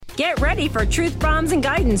Get ready for truth bombs and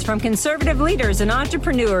guidance from conservative leaders and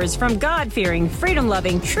entrepreneurs from God-fearing,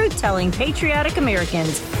 freedom-loving, truth-telling, patriotic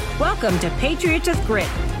Americans. Welcome to Patriots with Grit.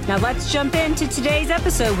 Now let's jump into today's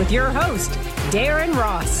episode with your host, Darren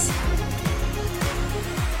Ross.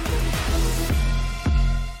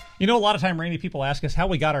 You know, a lot of time, Randy, people ask us how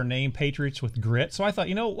we got our name, Patriots with Grit. So I thought,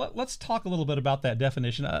 let's talk a little bit about that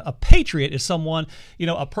definition. A patriot is someone,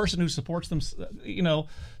 a person who supports them,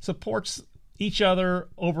 supports each other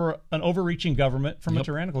over an overreaching government from a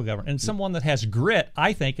tyrannical government. And someone that has grit,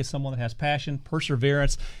 I think, is someone that has passion,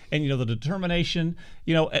 perseverance, and, the determination,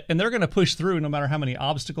 and they're going to push through no matter how many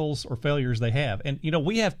obstacles or failures they have. And,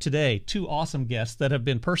 we have today two awesome guests that have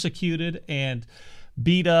been persecuted and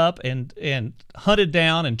beat up and hunted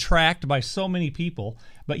down and tracked by so many people,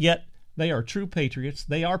 but yet they are true patriots.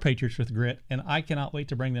 They are patriots with grit, and I cannot wait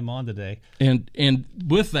to bring them on today. And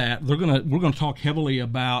with that, we're gonna talk heavily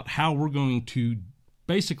about how we're going to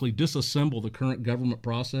basically disassemble the current government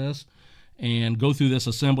process and go through this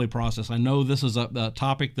assembly process. I know this is a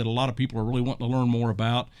topic that a lot of people are really wanting to learn more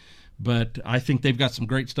about, but I think they've got some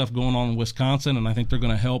great stuff going on in Wisconsin, and I think they're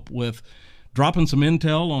going to help with dropping some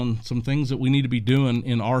intel on some things that we need to be doing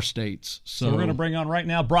in our states. So we're going to bring on right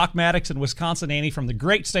now Brock Maddox in Wisconsin, Annie, from the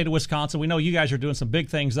great state of Wisconsin. We know you guys are doing some big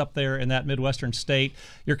things up there in that Midwestern state.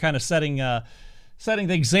 You're kind of setting the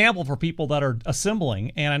example for people that are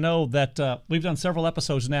assembling. And I know that we've done several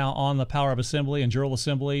episodes now on the power of assembly and Jural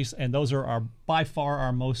assemblies, and those are by far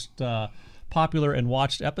our most popular and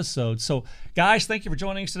watched episodes. So, guys, thank you for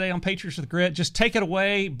joining us today on Patriots with Grit. Just take it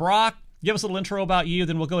away, Brock. Give us a little intro about you,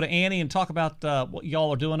 then we'll go to Annie and talk about what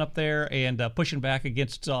y'all are doing up there and pushing back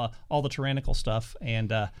against all the tyrannical stuff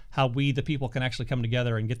and how we, the people, can actually come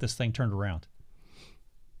together and get this thing turned around.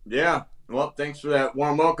 Yeah, well, thanks for that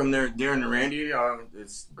warm welcome there, Darren and Randy.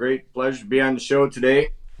 It's a great pleasure to be on the show today.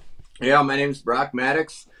 Yeah, my name is Brock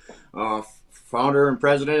Maddox, founder and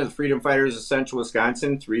president of the Freedom Fighters of Central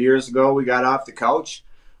Wisconsin. 3 years ago, we got off the couch.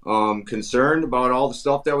 Concerned about all the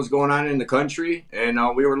stuff that was going on in the country, and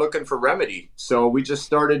we were looking for remedy. So we just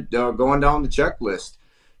started going down the checklist,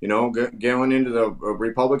 going into the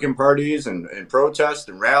Republican parties and protests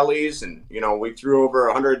and rallies. And, we threw over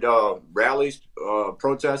 100 rallies,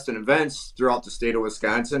 protests, and events throughout the state of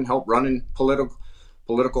Wisconsin, helped running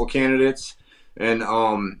political candidates. And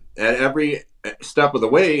at every step of the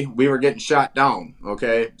way, we were getting shot down.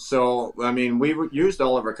 Okay, so we used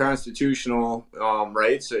all of our constitutional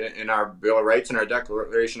rights in our Bill of Rights and our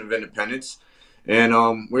Declaration of Independence, and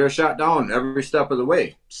we were shot down every step of the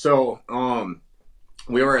way. So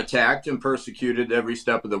we were attacked and persecuted every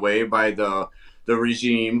step of the way by the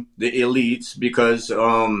regime, the elites, because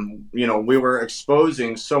we were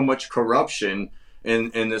exposing so much corruption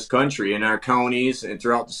in this country, in our counties, and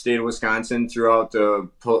throughout the state of Wisconsin, throughout the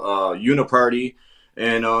uniparty.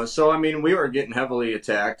 And so we were getting heavily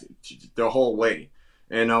attacked the whole way.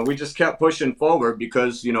 And we just kept pushing forward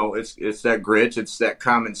because, it's that grit, it's that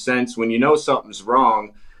common sense. When you know something's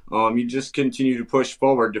wrong, you just continue to push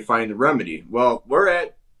forward to find the remedy. Well, we're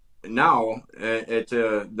at now, at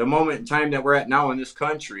the moment in time that we're at now in this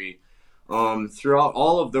country, throughout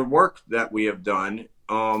all of the work that we have done,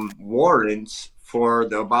 warrants for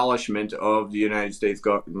the abolishment of the United States,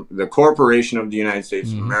 the corporation of the United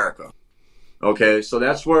States of America. Okay, so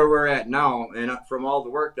that's where we're at now. And from all the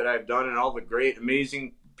work that I've done and all the great,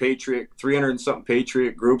 amazing patriot, 300 and something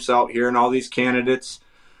patriot groups out here and all these candidates,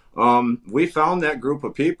 we found that group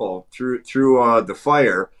of people through the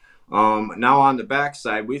fire. Now on the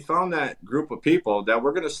backside, we found that group of people that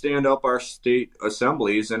we're going to stand up our state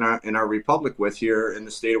assemblies and our republic with here in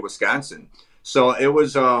the state of Wisconsin. So it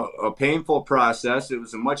was a painful process. It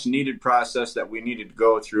was a much needed process that we needed to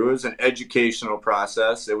go through. It was an educational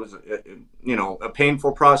process. It was, a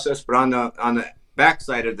painful process, but on the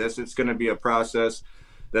backside of this, it's going to be a process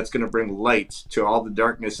that's going to bring light to all the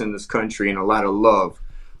darkness in this country and a lot of love,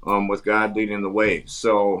 with God leading the way.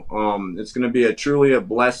 So it's going to be truly a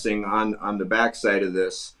blessing on the backside of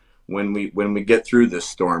this when we get through this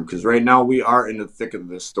storm, because right now we are in the thick of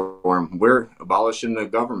this storm. We're abolishing the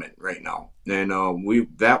government right now, and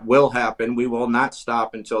that will happen. We will not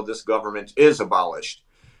stop until this government is abolished.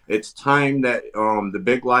 It's time that the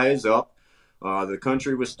big lie is up. The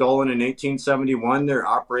country was stolen in 1871. They're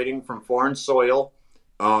operating from foreign soil.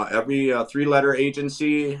 Every three-letter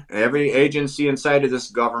agency, every agency inside of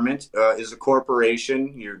this government is a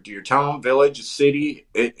corporation. Your town, village, city,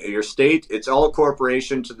 your state, it's all a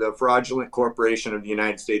corporation to the fraudulent corporation of the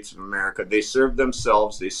United States of America. They serve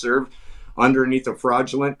themselves. They serve underneath a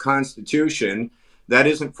fraudulent constitution that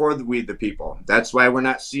isn't for we the people. That's why we're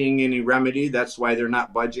not seeing any remedy. That's why they're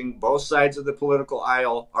not budging. Both sides of the political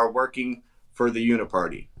aisle are working for the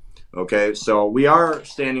uniparty. Okay, so we are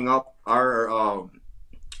standing up our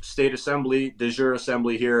state assembly, de jure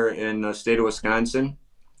assembly here in the state of Wisconsin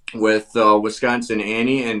with Wisconsin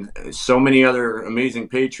Annie and so many other amazing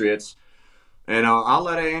patriots. And I'll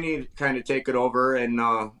let Annie kind of take it over and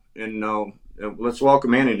let's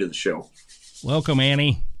welcome Annie to the show. Welcome,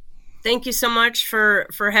 Annie. Thank you so much for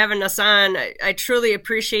having us on. I truly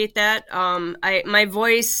appreciate that. My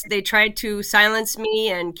voice, they tried to silence me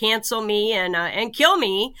and cancel me and kill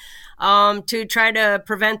me to try to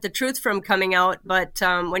prevent the truth from coming out. But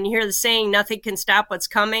when you hear the saying, nothing can stop what's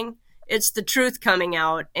coming, it's the truth coming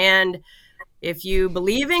out. And if you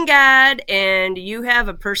believe in God and you have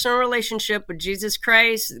a personal relationship with Jesus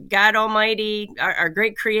Christ, God Almighty, our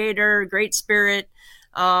great creator, great spirit,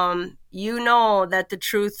 you know that the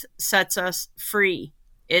truth sets us free.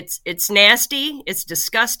 It's nasty, it's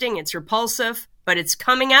disgusting, it's repulsive, but it's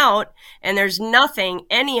coming out, and there's nothing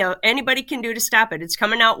anybody can do to stop it. It's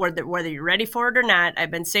coming out whether you're ready for it or not.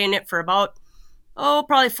 I've been saying it for about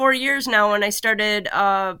probably 4 years now when I started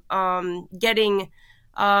getting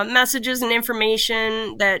messages and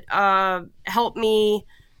information that help me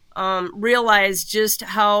realize just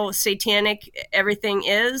how satanic everything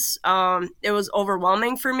is. It was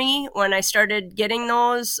overwhelming for me when I started getting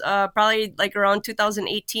those, probably like around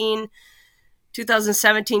 2018,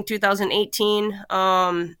 2017, 2018.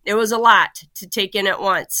 It was a lot to take in at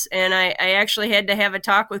once. And I actually had to have a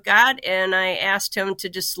talk with God, and I asked him to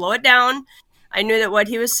just slow it down. I knew that what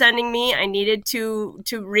he was sending me, I needed to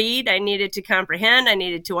read, I needed to comprehend, I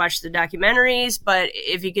needed to watch the documentaries, but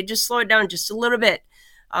if you could just slow it down just a little bit,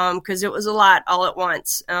 because it was a lot all at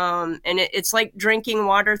once. And it's like drinking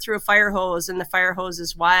water through a fire hose, and the fire hose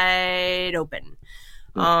is wide open.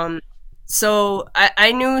 So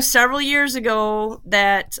I knew several years ago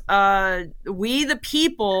that we the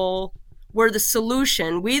people were the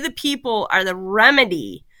solution. We the people are the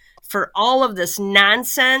remedy for all of this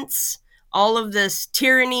nonsense, all of this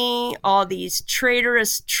tyranny, all these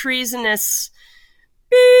traitorous, treasonous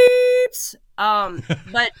beeps.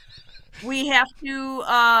 But we have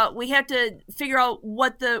to figure out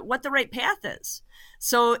what the right path is.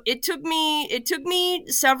 So it took me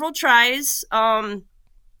several tries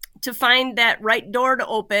to find that right door to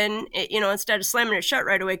open, instead of slamming it shut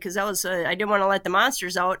right away, because I didn't want to let the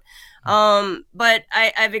monsters out. But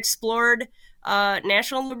I've explored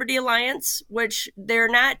National Liberty Alliance, which they're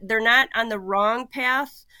not on the wrong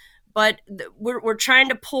path, but we're trying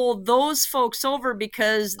to pull those folks over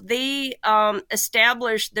because they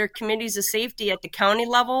established their committees of safety at the county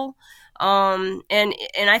level. And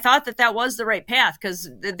I thought that was the right path because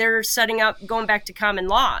they're setting up going back to common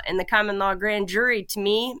law, and the common law grand jury to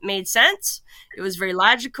me made sense. It was very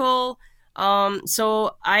logical.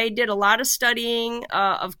 So I did a lot of studying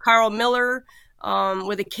of Carl Miller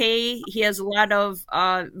with a K. He has a lot of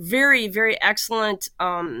very, very excellent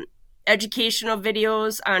educational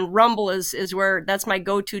videos on Rumble is where that's my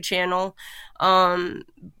go-to channel.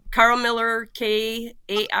 Carl Miller,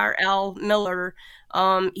 Karl Miller.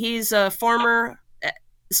 He's a former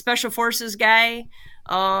special forces guy.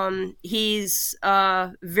 He's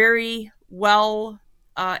very well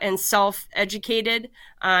and self-educated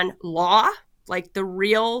on law, like the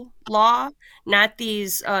real law, not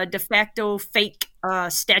these de facto fake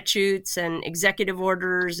statutes and executive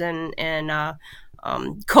orders and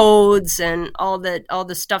codes and all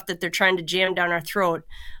the stuff that they're trying to jam down our throat.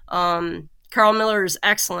 Carl Miller is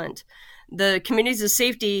excellent. The committees of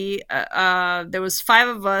safety, there was 5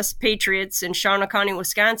 of us patriots in Shawano County,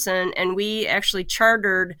 Wisconsin, and we actually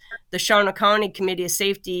chartered the Shawano County Committee of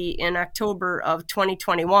Safety in October of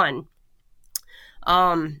 2021.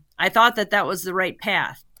 I thought that was the right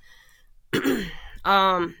path.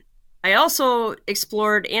 I also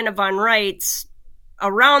explored Anna von Reitz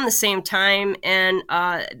around the same time, and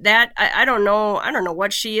that I don't know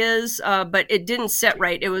what she is, but it didn't sit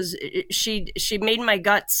right. She made my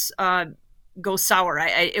guts go sour.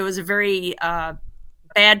 It was a very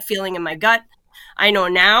bad feeling in my gut. I know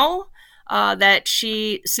now that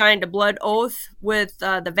she signed a blood oath with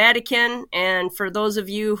the Vatican, and for those of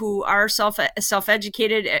you who are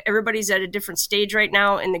self-educated, everybody's at a different stage right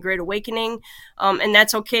now in the Great Awakening, and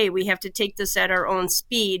that's okay. We have to take this at our own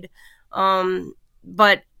speed.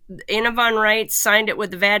 But Anna von Reitz signed it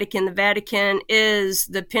with the Vatican. The Vatican is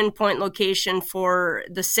the pinpoint location for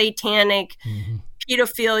the satanic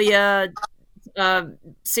pedophilia,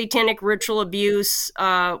 satanic ritual abuse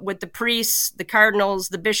with the priests, the cardinals,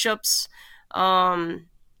 the bishops.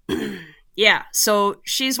 Yeah, so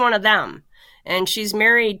she's one of them. And she's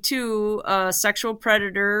married to a sexual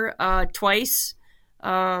predator twice.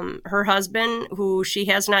 Her husband, who she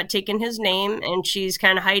has not taken his name, and she's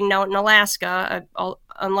kind of hiding out in Alaska.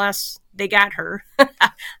 unless they got her.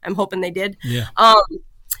 I'm hoping they did. Yeah.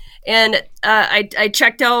 And I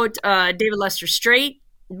checked out David Lester Straight,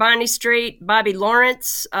 Bonnie Straight, Bobby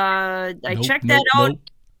Lawrence. I checked that out.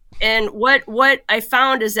 And what I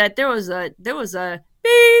found is that there was a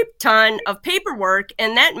beep ton of paperwork,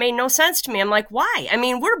 and that made no sense to me. I'm like, why? I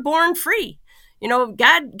mean, we're born free.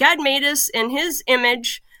 God made us in his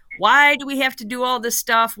image. Why do we have to do all this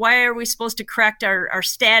stuff? Why are we supposed to correct our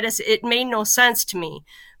status? It made no sense to me.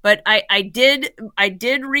 But I did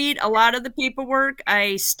read a lot of the paperwork.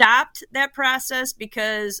 I stopped that process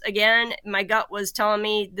because, again, my gut was telling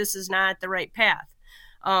me this is not the right path.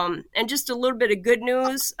 And just a little bit of good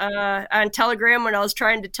news on Telegram when I was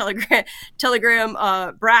trying to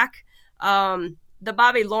telegram Brock, the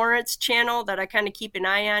Bobby Lawrence channel that I kind of keep an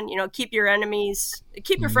eye on. Keep your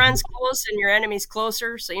friends close and your enemies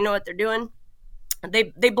closer, so you know what they're doing.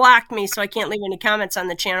 They blocked me, so I can't leave any comments on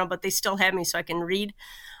the channel, but they still have me so I can read.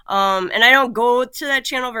 And I don't go to that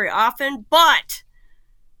channel very often, but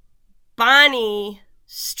Bonnie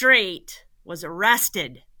Straight was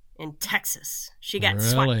arrested in Texas. She got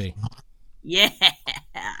swept. Yeah.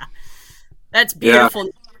 That's beautiful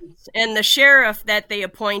news. And the sheriff that they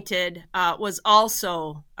appointed was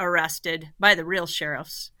also arrested by the real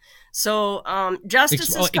sheriffs. So justice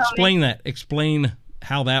is coming. Explain that. Explain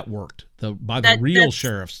how that worked. By the real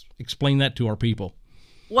sheriffs. Explain that to our people.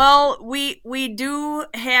 Well, we do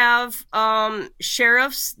have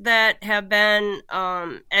sheriffs that have been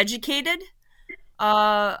educated.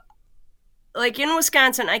 Like in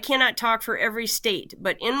Wisconsin, I cannot talk for every state,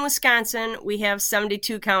 but in Wisconsin, we have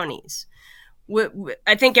 72 counties.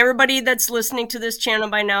 I think everybody that's listening to this channel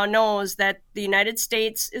by now knows that the United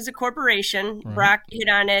States is a corporation. Right. Brock hit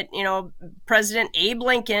on it. President Abe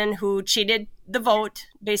Lincoln, who cheated the vote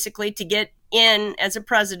basically to get in as a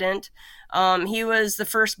president. He was the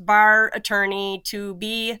first bar attorney to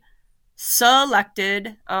be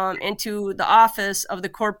selected into the office of the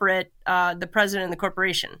president of the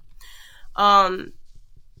corporation.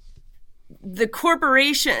 The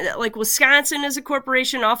corporation, like Wisconsin is a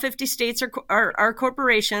corporation, all 50 states are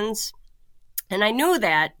corporations. And I knew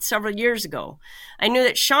that several years ago. I knew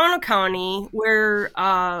that Shawano County, where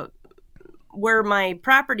my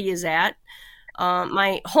property is at,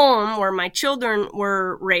 my home where my children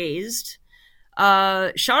were raised,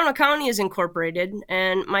 Shawano County is incorporated,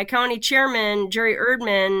 and my county chairman, Jerry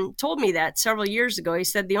Erdman, told me that several years ago. He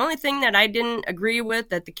said the only thing that I didn't agree with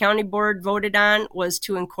that the county board voted on was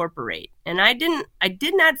to incorporate. And I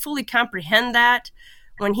did not fully comprehend that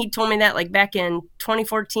when he told me that, like back in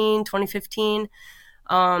 2014, 2015.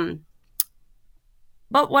 But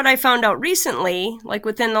what I found out recently, like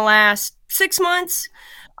within the last 6 months,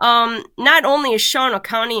 not only is Shawano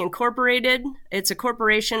County incorporated, it's a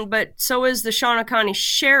corporation, but so is the Shawano County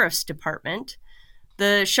Sheriff's Department.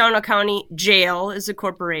 The Shawano County Jail is a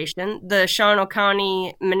corporation. The Shawano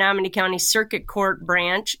County, Menominee County Circuit Court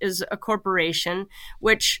branch is a corporation,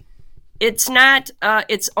 which it's not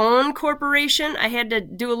its own corporation. I had to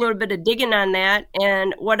do a little bit of digging on that.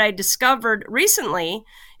 And what I discovered recently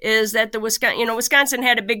is that Wisconsin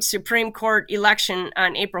had a big Supreme Court election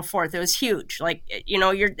on April 4th. It was huge. Like,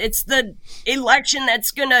 it's the election that's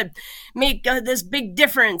going to make this big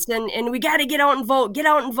difference. And we got to get out and vote,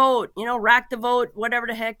 rock the vote, whatever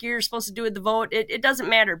the heck you're supposed to do with the vote. It doesn't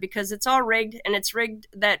matter because it's all rigged, and it's rigged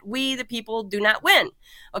that we, the people, do not win.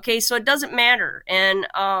 Okay, so it doesn't matter. And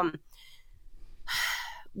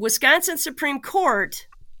Wisconsin Supreme Court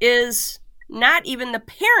is not even the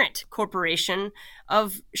parent corporation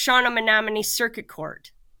of Shawano Menominee Circuit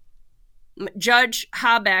Court. Judge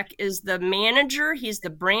Habeck is the manager. He's the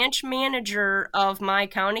branch manager of my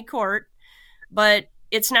county court, but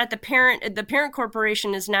it's not the parent. The parent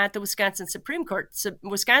corporation is not the Wisconsin Supreme Court. So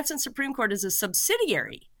Wisconsin Supreme Court is a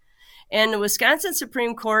subsidiary, and the Wisconsin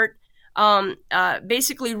Supreme Court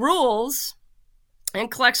basically rules and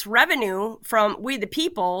collects revenue from we the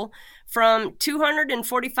people from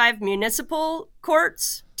 245 municipal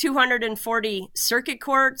courts, 240 circuit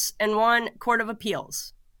courts, and 1 court of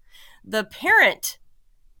appeals. The parent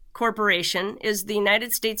corporation is the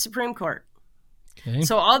United States Supreme Court. Okay.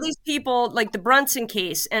 So all these people, like the Brunson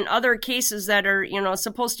case and other cases that are,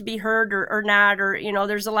 supposed to be heard or not, or,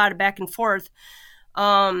 there's a lot of back and forth.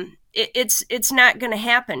 It's not going to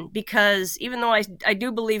happen because even though I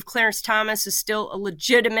do believe Clarence Thomas is still a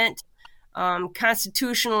legitimate,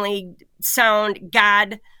 constitutionally sound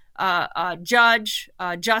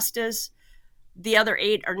justice, the other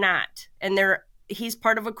 8 are not. And he's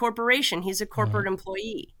part of a corporation. He's a corporate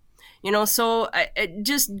employee. So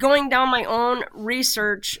just going down my own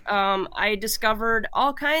research, I discovered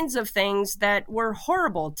all kinds of things that were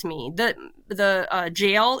horrible to me. The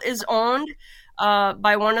jail is owned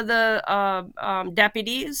by one of the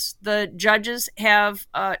deputies. The judges have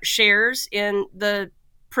shares in the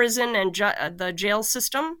prison and the jail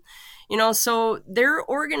system. So they're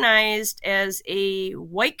organized as a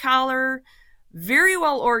white collar, very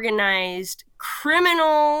well organized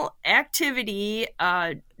criminal activity,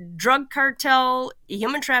 drug cartel,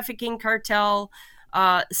 human trafficking cartel,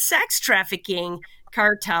 sex trafficking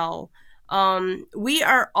cartel. We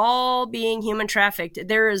are all being human trafficked.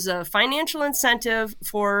 There is a financial incentive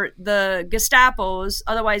for the Gestapos,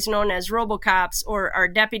 otherwise known as RoboCops, or our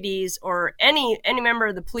deputies, or any member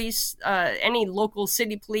of the police, any local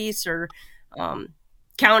city police or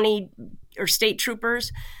county or state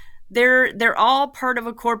troopers. They're all part of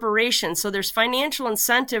a corporation, so there's financial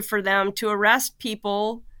incentive for them to arrest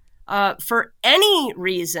people for any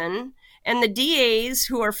reason. And the DAs,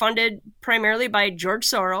 who are funded primarily by George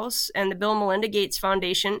Soros and the Bill and Melinda Gates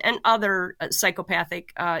Foundation and other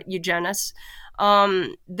psychopathic eugenists,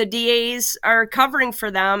 the DAs are covering for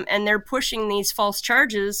them, and they're pushing these false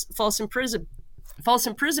charges, false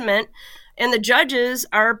imprisonment, and the judges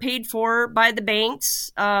are paid for by the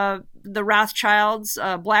banks, the Rothschilds,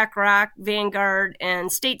 BlackRock, Vanguard, and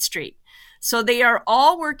State Street. So they are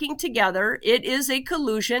all working together. It is a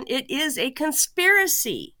collusion. It is a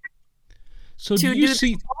conspiracy. So do you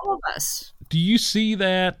see all of us? Do you see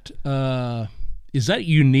that? Is that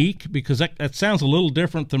unique? Because that sounds a little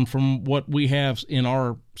different than from what we have in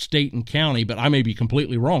our state and county. But I may be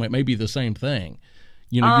completely wrong. It may be the same thing.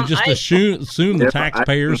 You just assume the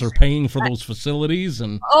taxpayers are paying for those facilities,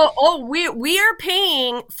 and we are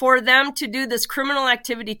paying for them to do this criminal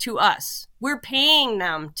activity to us. We're paying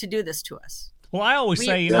them to do this to us. Well, I always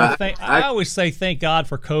say thank God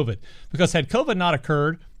for COVID, because had COVID not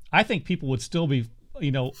occurred, I think people would still be,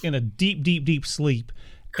 in a deep, deep, deep sleep.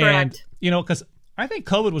 Correct. And, because I think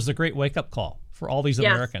COVID was a great wake-up call for all these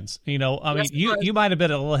Americans. You might have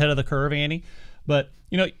been a little ahead of the curve, Annie, but,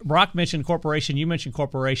 Brock mentioned corporation, you mentioned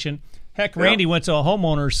corporation. Heck, Randy went to a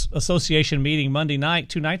homeowners association meeting Monday night,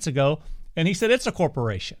 2 nights ago, and he said it's a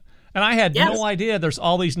corporation. And I had no idea there's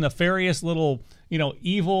all these nefarious little,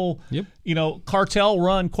 evil,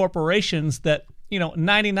 cartel-run corporations that,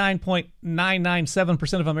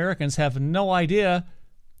 99.997% of Americans have no idea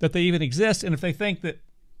that they even exist. And if they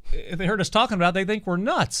heard us talking about it, they think we're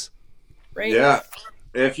nuts. Right. Yeah.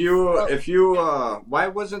 Why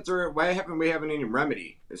haven't we had any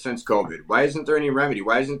remedy since COVID? Why isn't there any remedy?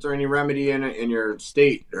 Why isn't there any remedy in your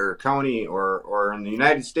state or county or in the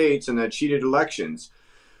United States in the cheated elections?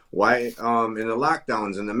 Why in the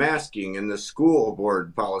lockdowns and the masking and the school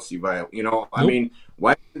board policy why isn't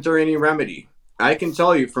there any remedy? I can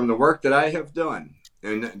tell you from the work that I have done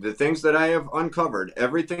and the things that I have uncovered,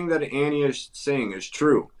 everything that Annie is saying is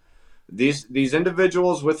true. These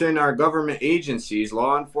individuals within our government agencies,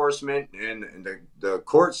 law enforcement, and the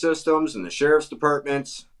court systems and the sheriff's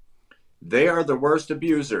departments, they are the worst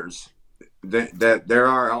abusers that there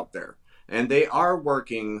are out there. And they are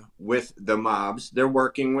working with the mobs, they're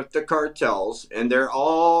working with the cartels, and they're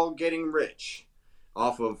all getting rich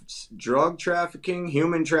off of drug trafficking,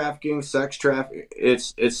 human trafficking, sex trafficking.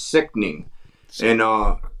 It's sickening. And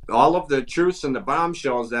all of the truths and the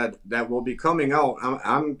bombshells that will be coming out,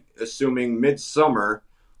 I'm assuming midsummer,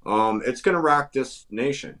 it's going to rock this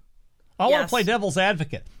nation. I want to play devil's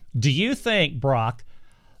advocate. Do you think, Brock,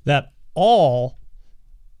 that all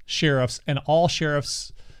sheriffs and all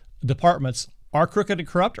sheriffs' departments are crooked and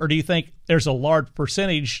corrupt, or do you think there's a large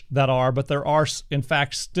percentage that are, but there are, in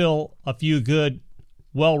fact, still a few good,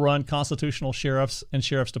 well-run constitutional sheriffs and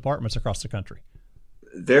sheriff's departments across the country?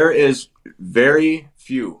 There is very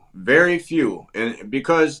few, and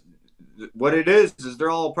because what it is they're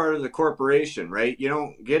all part of the corporation, right? You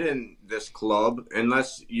don't get in this club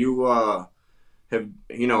unless you have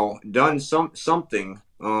done something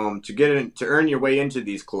to get in, to earn your way into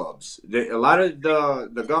these clubs. A lot of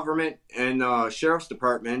the government and sheriff's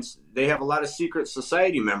departments, they have a lot of secret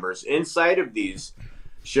society members inside of these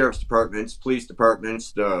sheriff's departments, police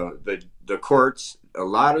departments, the courts. A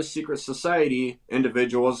lot of secret society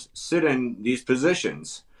individuals sit in these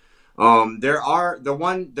positions. There are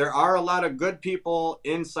a lot of good people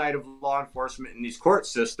inside of law enforcement in these court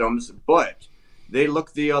systems, but they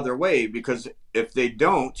look the other way, because if they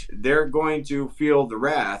don't, they're going to feel the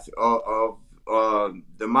wrath of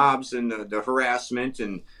the mobs and the harassment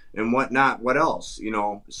and whatnot. What else,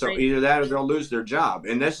 So right. Either that or they'll lose their job.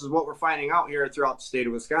 And this is what we're finding out here throughout the state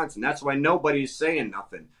of Wisconsin. That's why nobody's saying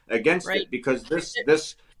nothing against it, because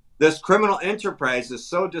This criminal enterprise is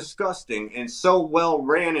so disgusting and so well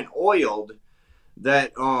ran and oiled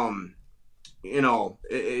that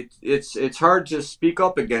it's hard to speak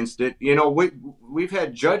up against it. We've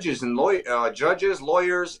had judges and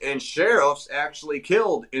lawyers, and sheriffs actually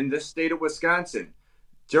killed in this state of Wisconsin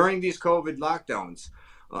during these COVID lockdowns.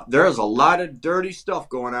 There's a lot of dirty stuff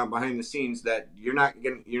going on behind the scenes that you're not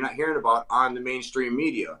hearing about on the mainstream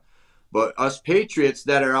media. But us patriots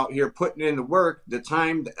that are out here putting in the work, the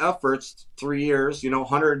time, the efforts, 3 years,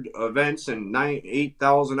 100 events and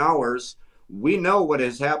 8,000 hours, we know what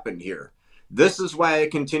has happened here. This is why I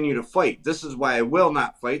continue to fight. This is why I will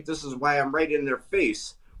not fight. This is why I'm right in their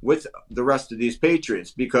face with the rest of these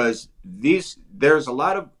patriots, because there's a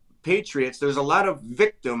lot of patriots, there's a lot of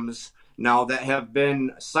victims now that have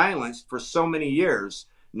been silenced for so many years.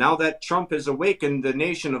 Now that Trump has awakened the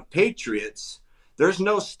nation of patriots, there's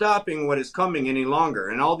no stopping what is coming any longer.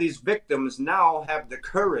 And all these victims now have the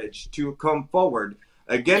courage to come forward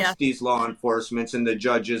against these law enforcements and the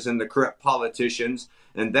judges and the corrupt politicians.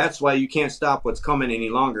 And that's why you can't stop what's coming any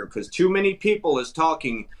longer, because too many people is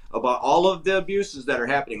talking about all of the abuses that are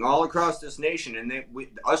happening all across this nation. And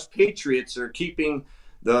us patriots are keeping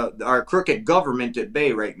our crooked government at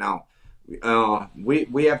bay right now.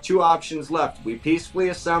 We have two options left. We peacefully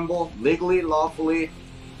assemble, legally, lawfully,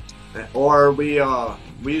 or we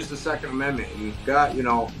use the Second Amendment. And God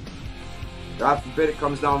forbid it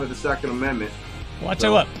comes down to the Second Amendment. Well, I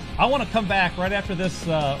tell you what, I want to come back right after this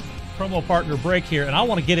promo partner break here, and I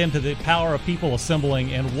want to get into the power of people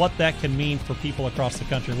assembling and what that can mean for people across the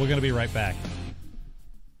country. We're going to be right back.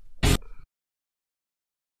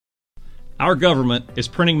 Our government is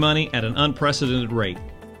printing money at an unprecedented rate.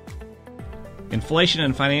 Inflation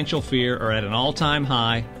and financial fear are at an all-time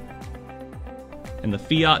high, and the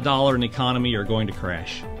fiat dollar and economy are going to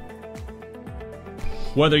crash.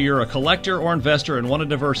 Whether you're a collector or investor and want to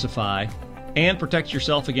diversify and protect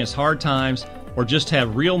yourself against hard times, or just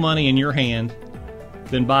have real money in your hand,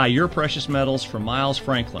 then buy your precious metals from Miles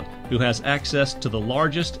Franklin, who has access to the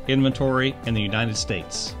largest inventory in the United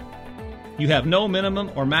States. You have no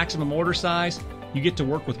minimum or maximum order size. You get to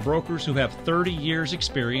work with brokers who have 30 years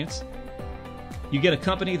experience. You get a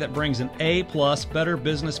company that brings an A+ Better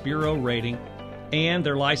Business Bureau rating, and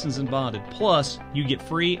they're licensed and bonded. Plus, you get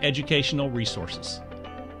free educational resources.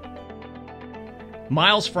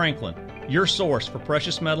 Miles Franklin, your source for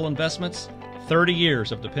precious metal investments, 30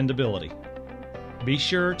 years of dependability. Be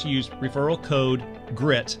sure to use referral code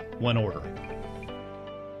GRIT when ordering.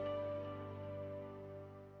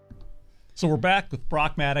 So we're back with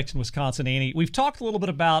Brock Maddox in Wisconsin, Annie. We've talked a little bit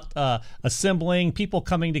about assembling, people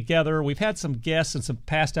coming together. We've had some guests in some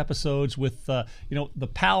past episodes with the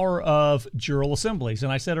power of Jural Assemblies.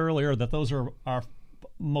 And I said earlier that those are our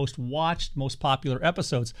most watched, most popular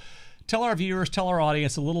episodes. Tell our viewers, tell our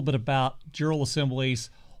audience a little bit about Jural Assemblies,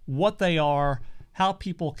 what they are, how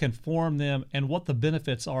people can form them, and what the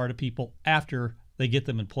benefits are to people after they get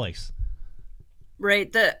them in place.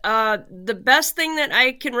 Right. The best thing that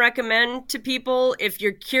I can recommend to people, if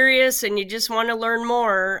you're curious and you just want to learn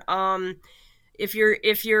more, if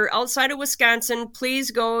you're outside of Wisconsin,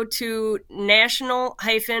 please go to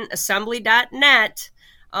national-assembly.net.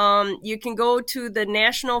 You can go to the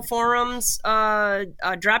National Forums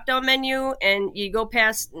drop-down menu, and you go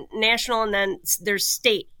past national, and then there's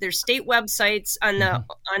state. There's state websites on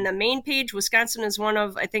the main page. Wisconsin is one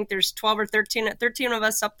of, I think there's 12 or 13 of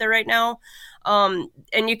us up there right now.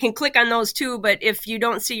 And you can click on those too, but if you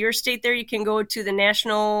don't see your state there, you can go to the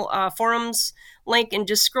National Forums link and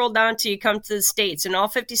just scroll down till you come to the states. And all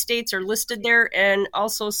 50 states are listed there, and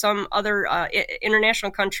also some other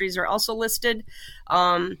international countries are also listed.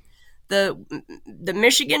 The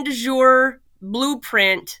Michigan du jour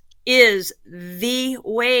blueprint is the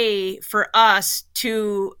way for us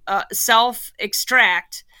to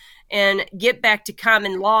self-extract and get back to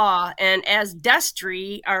common law. And as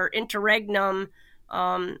Destry, our interregnum,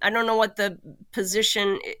 I don't know what the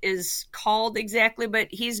position is called exactly, but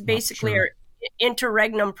he's basically our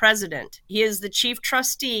interregnum president. He is the chief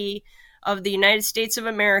trustee of the United States of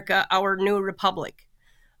America, our new republic.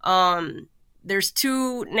 There's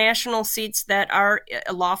 2 national seats that are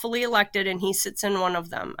lawfully elected, and he sits in one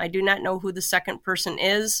of them. I do not know who the second person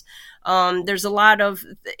is. There's a lot of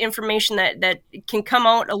information that can come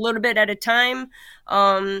out a little bit at a time.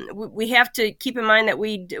 We have to keep in mind that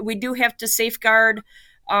we do have to safeguard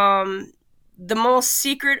the most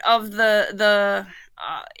secret of the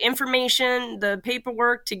information, the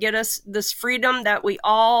paperwork to get us this freedom that we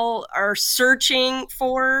all are searching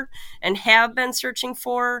for and have been searching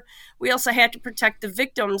for. We also had to protect the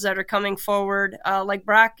victims that are coming forward, like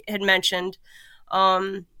Brock had mentioned.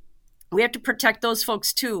 We have to protect those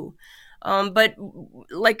folks too. But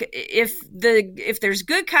like if there's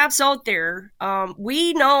good cops out there,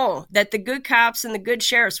 we know that the good cops and the good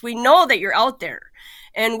sheriffs, we know that you're out there.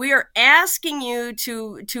 And we are asking you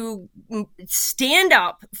to stand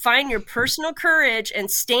up, find your personal courage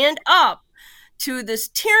and stand up to this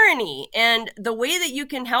tyranny. And the way that you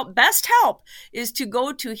can best help is to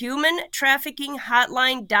go to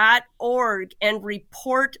humantraffickinghotline.org and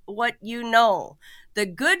report what you know. The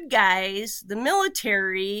good guys, the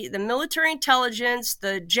military intelligence,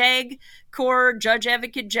 the JAG Corps, Judge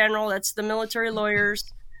Advocate General, that's the military lawyers,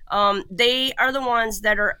 they are the ones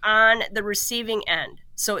that are on the receiving end.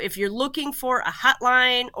 So if you're looking for a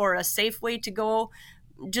hotline or a safe way to go,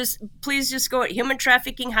 please go at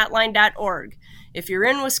humantraffickinghotline.org. If you're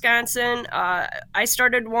in Wisconsin, I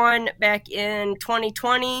started one back in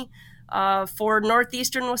 2020 for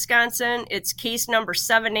northeastern Wisconsin. It's case number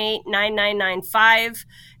 789995.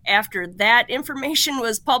 After that information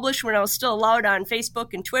was published, when I was still allowed on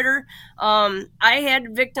Facebook and Twitter, I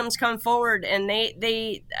had victims come forward, and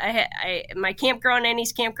my campground,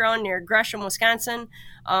 Annie's Campground near Gresham, Wisconsin,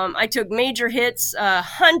 I took major hits,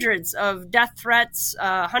 hundreds of death threats,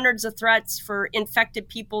 hundreds of threats for infected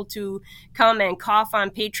people to come and cough on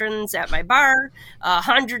patrons at my bar,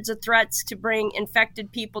 hundreds of threats to bring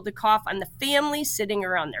infected people to cough on the family sitting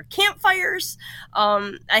around their campfires.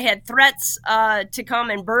 I had threats to come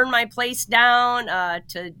and burn my place down,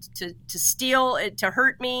 to steal, to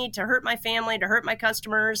hurt me, to hurt my family, to hurt my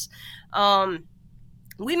customers.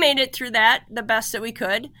 We made it through that the best that we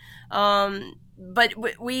could. But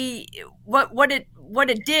what it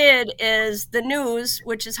did is the news,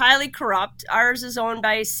 which is highly corrupt. Ours is owned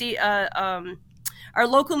by our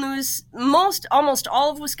local news. Almost all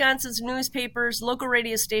of Wisconsin's newspapers, local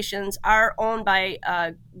radio stations are owned by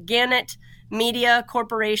Gannett Media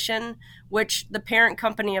Corporation, which the parent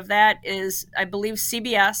company of that is, I believe,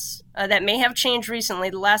 CBS. That may have changed recently.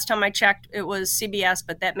 The last time I checked, it was CBS,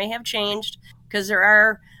 but that may have changed because there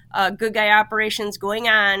are good guy operations going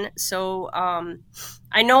on. So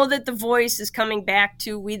I know that the voice is coming back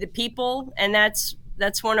to we the people, and that's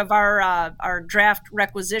one of our draft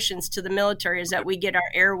requisitions to the military, is that we get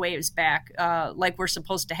our airwaves back like we're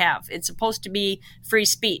supposed to have. It's supposed to be free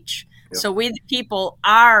speech. Yep. So we the people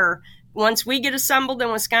are, once we get assembled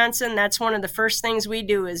in Wisconsin, that's one of the first things we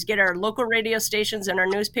do is get our local radio stations and our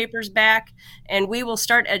newspapers back, and we will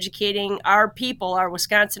start educating our people, our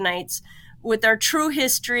Wisconsinites, with our true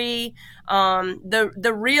history,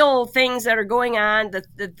 the real things that are going on,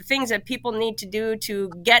 the things that people need to do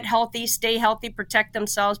to get healthy, stay healthy, protect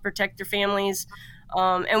themselves, protect their families.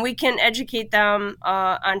 And we can educate them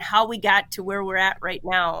on how we got to where we're at right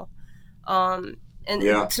now. So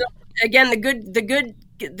again, the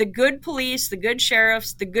good police, the good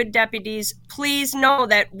sheriffs, the good deputies, please know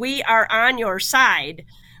that we are on your side.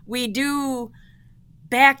 We do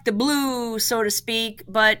back the blue, so to speak,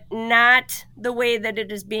 but not the way that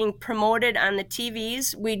it is being promoted on the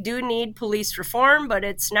TVs. We do need police reform, but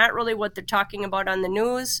it's not really what they're talking about on the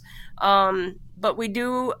news. But we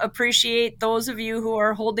do appreciate those of you who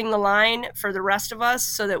are holding the line for the rest of us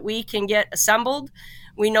so that we can get assembled.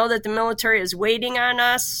 We know that the military is waiting on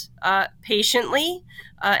us patiently,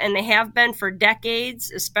 and they have been for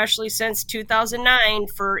decades, especially since 2009,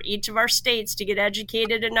 for each of our states to get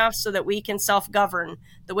educated enough so that we can self-govern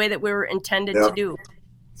the way that we were intended to do.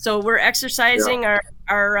 So we're exercising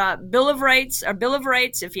our Bill of Rights. Our Bill of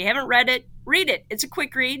Rights, if you haven't read it, read it. It's a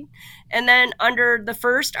quick read. And then under the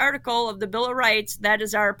first article of the Bill of Rights, that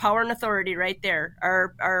is our power and authority right there,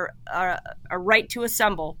 our right to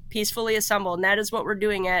assemble, peacefully assemble. And that is what we're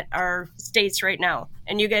doing at our states right now.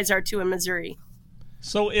 And you guys are too in Missouri.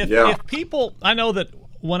 So if people, I know that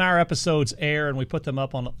when our episodes air and we put them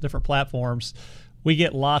up on different platforms, we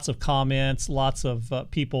get lots of comments, lots of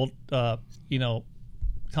people,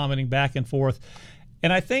 commenting back and forth.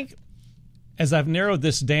 And I think as I've narrowed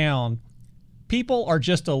this down, people are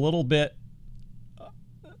just a little bit,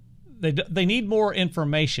 they need more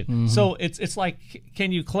information. Mm-hmm. So it's like,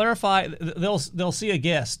 can you clarify? They'll see a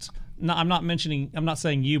guest. No, I'm not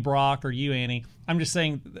saying you, Brock, or you, Annie. I'm just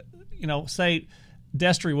saying, say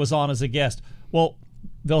Destry was on as a guest. Well,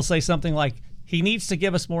 they'll say something like, he needs to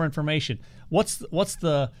give us more information.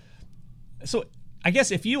 So I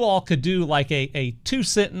guess if you all could do like a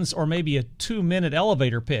 2-sentence or maybe a 2-minute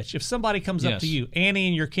elevator pitch. If somebody comes up to you, Annie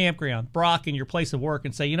in your campground, Brock in your place of work,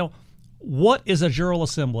 and say, what is a Jural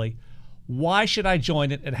Assembly? Why should I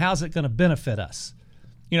join it? And how's it going to benefit us?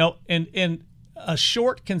 And a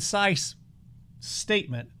short, concise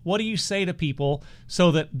statement. What do you say to people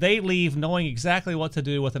so that they leave knowing exactly what to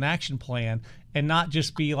do with an action plan and not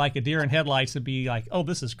just be like a deer in headlights and be like, oh,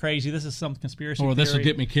 this is crazy. This is some conspiracy theory. This will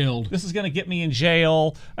get me killed. This is going to get me in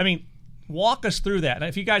jail. I mean, walk us through that.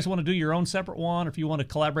 If you guys want to do your own separate one, or if you want to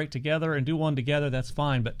collaborate together and do one together, that's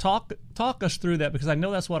fine. But talk us through that, because I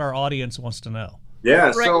know that's what our audience wants to know. Yeah,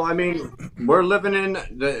 right. So I mean, we're living in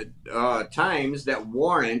the times that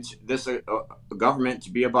warrant this government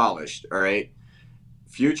to be abolished. All right,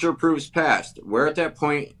 future proves past. We're at that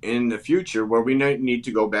point in the future where we need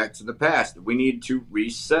to go back to the past. We need to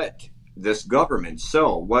reset this government.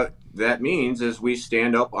 So what that means is we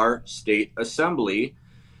stand up our state assembly,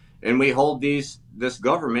 and we hold this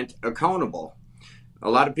government accountable. A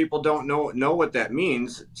lot of people don't know what that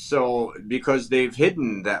means, so because they've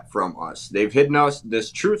hidden that from us. They've hidden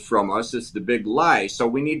this truth from us. It's the big lie. So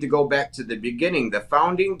we need to go back to the beginning, the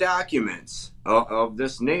founding documents of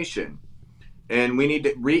this nation. And we need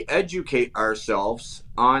to re-educate ourselves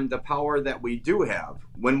on the power that we do have.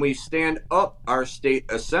 When we stand up our state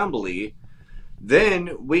assembly,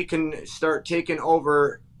 then we can start taking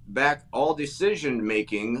over back all decision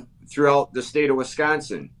making throughout the state of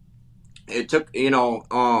Wisconsin. It took,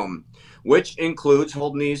 which includes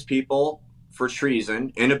holding these people for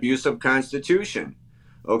treason and abuse of Constitution.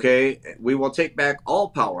 Okay, we will take back all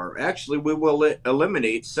power. Actually, we will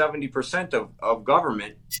eliminate 70% of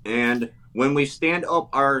government. And when we stand up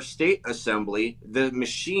our state assembly, the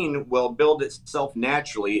machine will build itself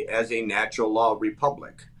naturally as a natural law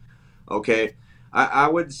republic. Okay, I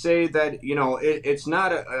would say that, it's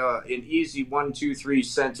not an easy 1, 2, 3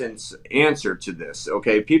 sentence answer to this.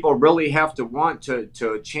 Okay, people really have to want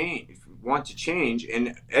to change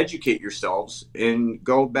and educate yourselves and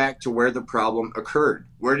go back to where the problem occurred.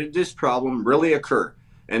 Where did this problem really occur?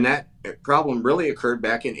 And that problem really occurred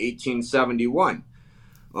back in 1871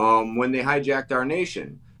 when they hijacked our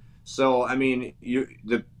nation. So, I mean,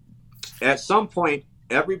 at some point,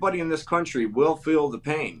 everybody in this country will feel the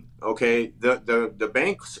pain. Okay, the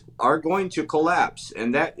banks are going to collapse,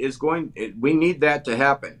 and we need that to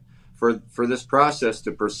happen for this process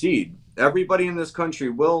to proceed. Everybody in this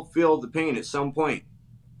country will feel the pain at some point,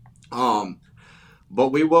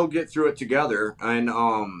 but we will get through it together. And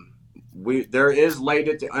there is light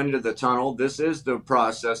at the end of the tunnel. This is the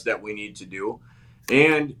process that we need to do,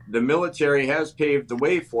 and the military has paved the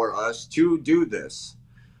way for us to do this.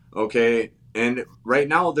 Okay. And right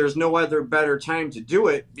now, there's no other better time to do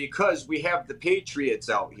it because we have the patriots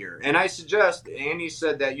out here. And I suggest, Annie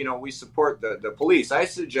said that, we support the police. I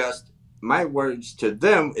suggest, my words to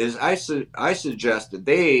them is I suggest that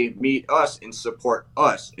they meet us and support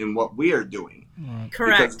us in what we are doing.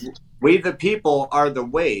 Correct. Because we, the people, are the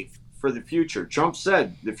way for the future. Trump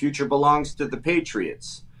said the future belongs to the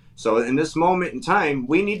patriots. So in this moment in time,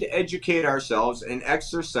 we need to educate ourselves and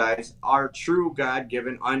exercise our true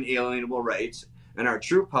God-given unalienable rights and our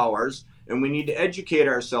true powers. And we need to educate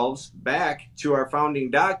ourselves back to our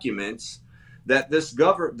founding documents that this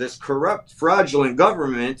corrupt, fraudulent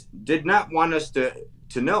government did not want us to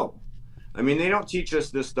know. I mean, they don't teach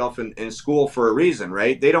us this stuff in school for a reason,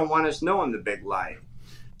 right? They don't want us knowing the big lie.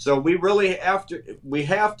 So we really have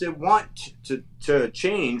to want to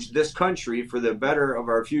change this country for the better of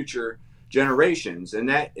our future generations. And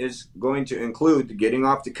that is going to include getting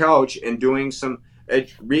off the couch and doing some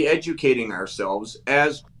re-educating ourselves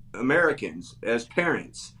as Americans, as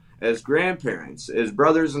parents, as grandparents, as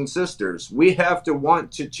brothers and sisters. We have to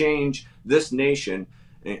want to change this nation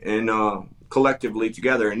and collectively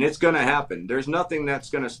together, and it's going to happen. There's nothing that's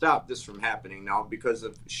going to stop this from happening now because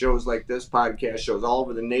of shows like this, podcast shows all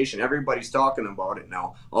over the nation. Everybody's talking about it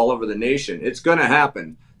now all over the nation. It's going to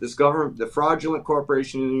happen. This government, the fraudulent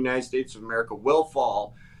corporation in the United States of America will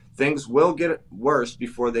fall. Things will get worse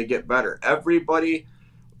before they get better. Everybody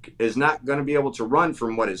is not going to be able to run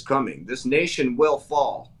from what is coming. This nation will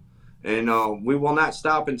fall, and we will not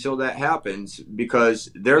stop until that happens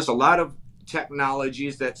because there's a lot of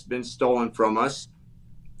technologies that's been stolen from us,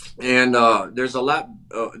 and there's a lot.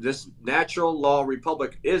 This natural law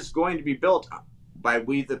republic is going to be built by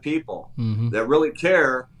we the people that really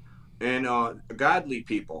care and godly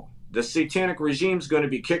people. The satanic regime is going to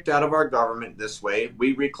be kicked out of our government this way.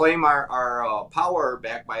 We reclaim our power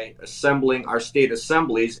back by assembling our state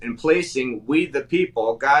assemblies and placing we the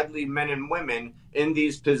people, godly men and women, in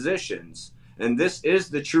these positions. And this is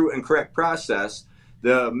the true and correct process.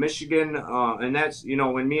 The Michigan, and that's,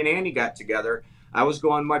 when me and Annie got together, I was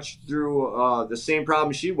going much through the same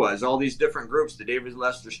problem she was. All these different groups, the David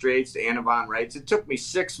Lester Straits, the Anna Von Wrights. It took me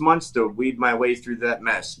 6 months to weed my way through that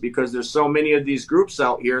mess because there's so many of these groups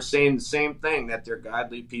out here saying the same thing, that they're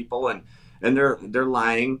godly people and they're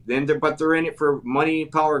lying. But they're in it for money,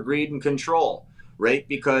 power, greed, and control. right?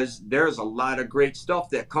 Because there's a lot of great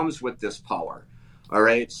stuff that comes with this power. All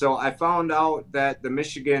right. So I found out that the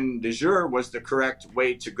Michigan de jure was the correct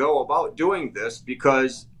way to go about doing this,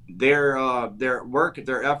 because their work,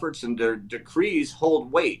 their efforts, and their decrees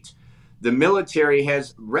hold weight. The military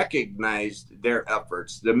has recognized their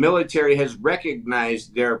efforts. The military has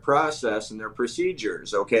recognized their process and their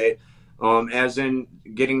procedures, okay? As in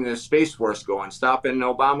getting the Space Force going, stopping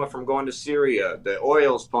Obama from going to Syria, the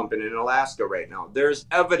oil's pumping in Alaska right now. There's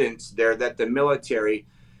evidence there that the military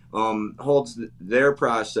holds their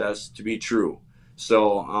process to be true.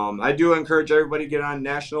 So I do encourage everybody to get on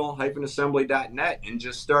national-assembly.net and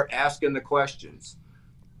just start asking the questions.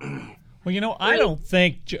 Well, I don't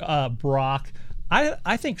think, Brock,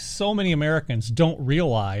 I think so many Americans don't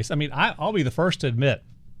realize. I mean, I'll be the first to admit,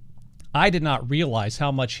 I did not realize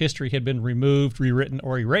how much history had been removed, rewritten,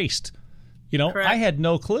 or erased. Correct. I had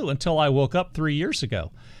no clue until I woke up 3 years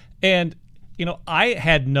ago. And, I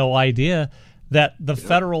had no idea that the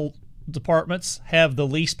federal departments have the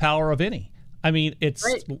least power of any. I mean, it's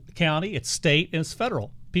county, it's state, and it's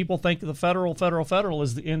federal. People think the federal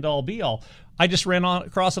is the end-all, be-all. I just ran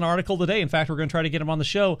across an article today. In fact, we're going to try to get him on the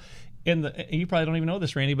show. You probably don't even know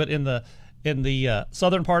this, Randy, but in the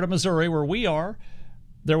southern part of Missouri where we are,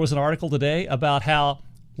 there was an article today about how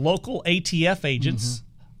local ATF agents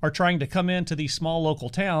are trying to come into these small local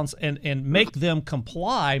towns and make them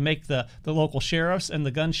comply, make the local sheriffs and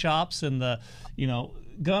the gun shops and the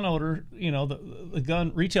gun owner, the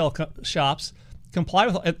gun retail shops comply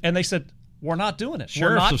with. And they said, we're not doing it.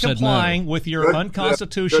 Sheriffs We're not complying with your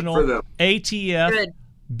unconstitutional ATF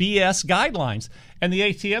BS guidelines. And the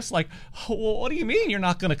ATF's like, well, what do you mean you're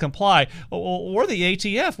not going to comply? Well, we're the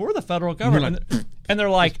ATF. We're the federal government. And they're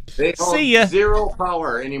like, they see ya. Zero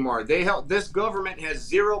power anymore. This government has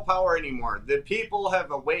zero power anymore. The people have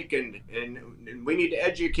awakened, and we need to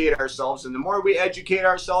educate ourselves. And the more we educate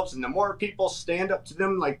ourselves, and the more people stand up to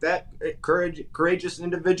them like that courageous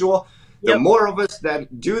individual, the more of us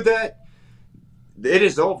that do that, it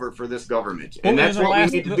is over for this government, and that's what we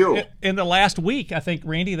need to do. In the last week, I think,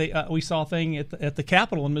 Randy, we saw a thing at the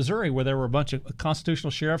Capitol in Missouri where there were a bunch of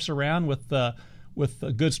constitutional sheriffs around with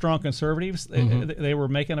good, strong conservatives. They were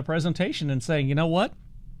making a presentation and saying, you know what,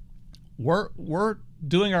 we're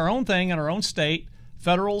doing our own thing in our own state.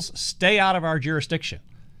 Federals, stay out of our jurisdiction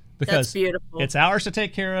because it's ours to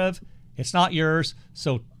take care of. It's not yours.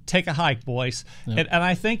 So take a hike, boys. Yep. And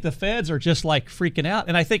I think the feds are just like freaking out.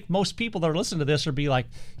 And I think most people that are listening to this are be like,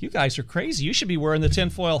 you guys are crazy. You should be wearing the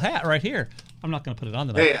tinfoil hat right here. I'm not going to put it on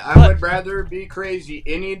tonight. Hey, I would rather be crazy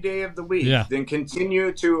any day of the week than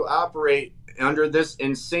continue to operate under this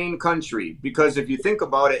insane country. Because if you think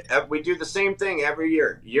about it, we do the same thing every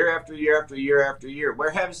year after year after year after year.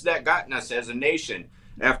 Where has that gotten us as a nation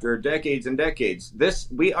after decades and decades?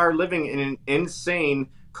 We are living in an insane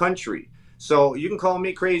country. So you can call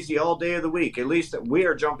me crazy all day of the week. At least we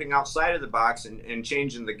are jumping outside of the box and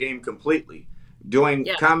changing the game completely, doing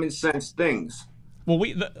common sense things. Well,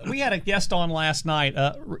 we had a guest on last night,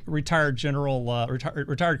 retired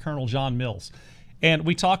Colonel John Mills, and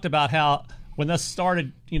we talked about how when this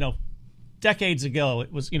started, decades ago,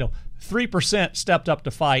 it was 3% stepped up to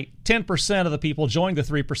fight, 10% of the people joined the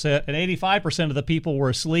 3%, and 85% of the people were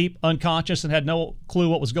asleep, unconscious, and had no clue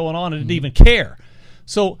what was going on and didn't even care.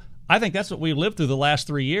 So I think that's what we lived through the last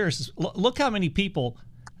 3 years. Look how many people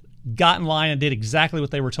got in line and did exactly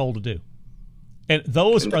what they were told to do. And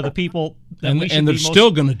those are the people that we should and they're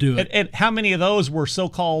still going to do it. And how many of those were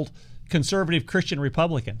so-called conservative Christian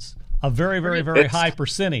Republicans? A very, very, very high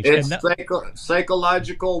percentage. It's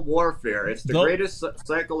psychological warfare. It's the greatest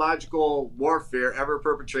psychological warfare ever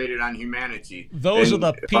perpetrated on humanity. Those are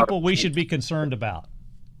the people we should be concerned about.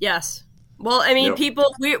 Yes. Well, I mean,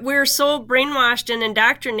 people, we're so brainwashed and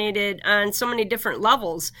indoctrinated on so many different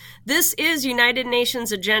levels. This is United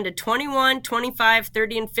Nations Agenda 21, 25,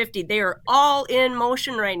 30, and 50. They are all in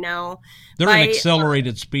motion right now. They're at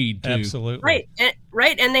accelerated speed, too. Absolutely.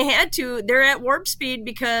 Right. And they had to. They're at warp speed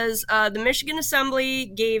because the Michigan Assembly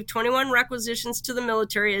gave 21 requisitions to the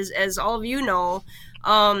military, as all of you know.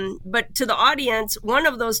 But to the audience, one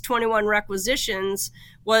of those 21 requisitions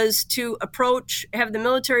was to have the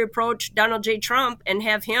military approach Donald J. Trump and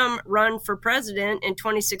have him run for president in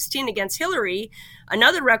 2016 against Hillary.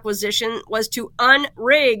 Another requisition was to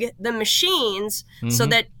unrig the machines so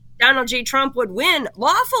that Donald J. Trump would win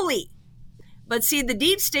lawfully. But see, the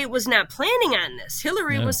deep state was not planning on this.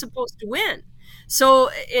 Hillary was supposed to win.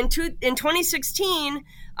 So in 2016,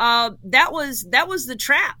 that was the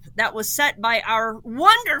trap that was set by our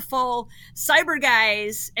wonderful cyber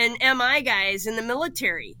guys and MI guys in the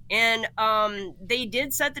military, and they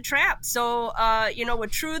did set the trap. So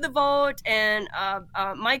with True the Vote and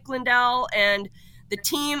Mike Lindell and the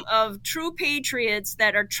team of true patriots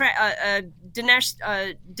that are Dinesh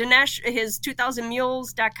his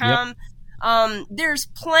 2000mules.com. Yep. There's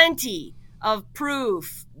plenty of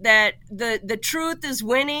proof that the truth is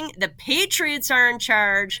winning. The patriots are in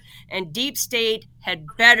charge, and deep state had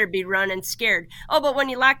better be running scared. Oh, but when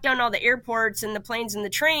you lock down all the airports and the planes and the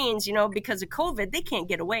trains, because of COVID, they can't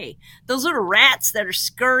get away. Those little rats that are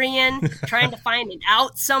scurrying, trying to find an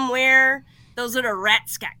out somewhere, those little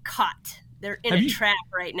rats got caught. They're in a trap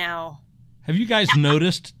right now. Have you guys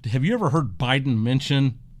noticed, have you ever heard Biden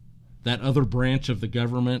mention that other branch of the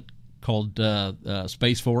government called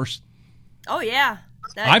Space Force? Oh, yeah.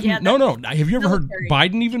 No. Have you ever heard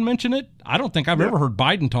Biden even mention it? I don't think I've ever heard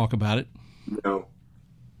Biden talk about it. No.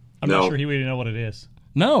 I'm not sure he would even know what it is.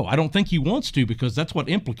 No, I don't think he wants to, because that's what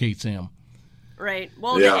implicates him. Right.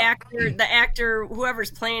 Well, the actor, whoever's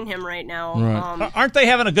playing him right now. Right. Aren't they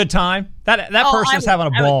having a good time? That person's having a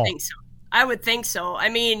ball. I would think so. I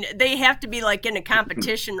mean, they have to be like in a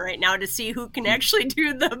competition right now to see who can actually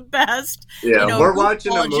do the best. Yeah, we're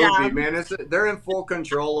watching a movie, man. They're in full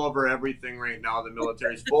control over everything right now. The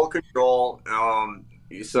military's full control.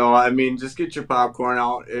 So I mean, just get your popcorn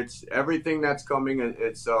out. It's everything that's coming.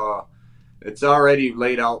 It's already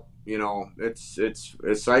laid out. It's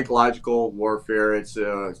psychological warfare. It's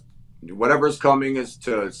whatever's coming is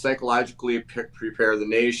to psychologically prepare the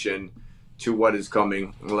nation to what is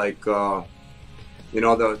coming, like the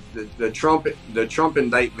Trump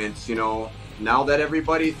indictments. Now that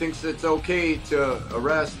everybody thinks it's okay to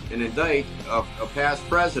arrest and indict a past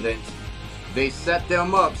president, they set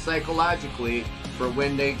them up psychologically for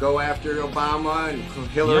when they go after Obama and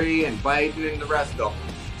Hillary and Biden and the rest of them.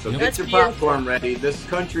 So get your popcorn ready. This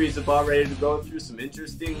country is about ready to go through some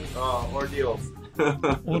interesting ordeals.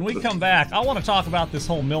 When we come back, I want to talk about this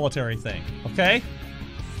whole military thing, okay?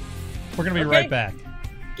 We're going to be right back.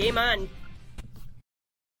 Game on.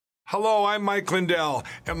 Hello, I'm Mike Lindell,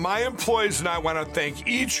 and my employees and I want to thank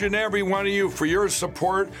each and every one of you for your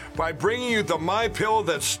support by bringing you the MyPillow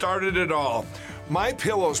that started it all.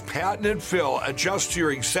 MyPillow's patented fill adjusts to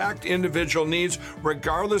your exact individual needs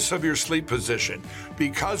regardless of your sleep position.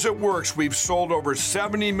 Because it works, we've sold over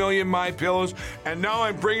 70 million MyPillows, and now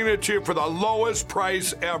I'm bringing it to you for the lowest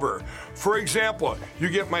price ever. For example, you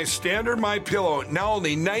get my standard MyPillow, now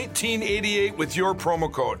only $19.88 with your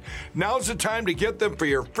promo code. Now's the time to get them for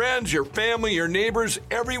your friends, your family, your neighbors,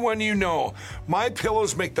 everyone you know.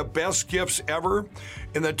 MyPillows make the best gifts ever.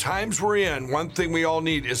 In the times we're in, one thing we all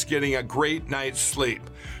need is getting a great night's sleep.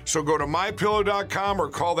 So go to MyPillow.com or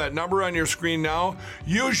call that number on your screen now.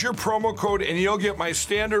 Use your promo code and you'll get my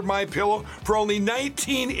standard MyPillow for only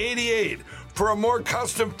 $19.88. For a more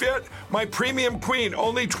custom fit, my Premium Queen,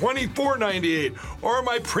 only $24.98. Or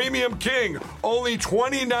my Premium King, only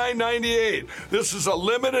 $29.98. This is a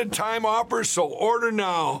limited time offer, so order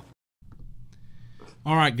now.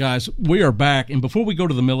 All right, guys, we are back. And before we go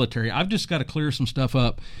to the military, I've just got to clear some stuff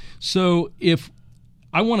up. So if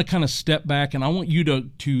I want to kind of step back, and I want you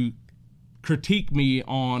to critique me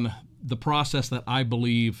on the process that I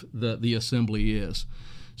believe the assembly is.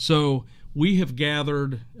 So we have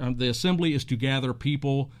gathered, the assembly is to gather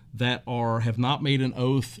people that have not made an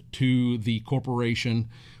oath to the corporation.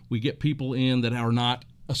 We get people in that are not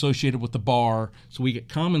associated with the bar. So we get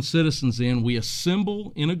common citizens in. We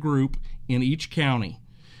assemble in a group in each county.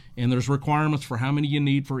 And there's requirements for how many you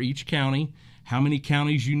need for each county, how many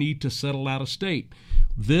counties you need to settle out of state.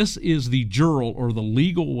 This is the Jural, or the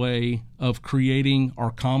legal way of creating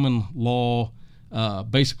our common law,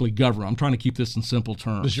 basically government. I'm trying to keep this in simple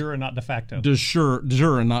terms. De jure, not de facto. De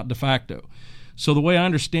jure, not de facto. So the way I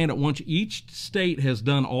understand it, once each state has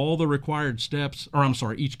done all the required steps,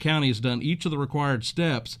 each county has done each of the required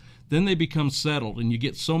steps, then they become settled. And you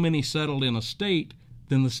get so many settled in a state,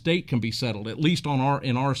 then the state can be settled, at least in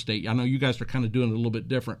our state. I know you guys are kind of doing it a little bit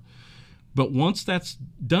different. But once that's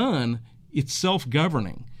done, it's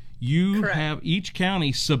self-governing. Correct. Have each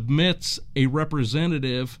county submits a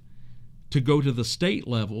representative to go to the state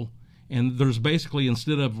level, and there's basically,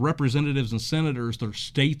 instead of representatives and senators, there's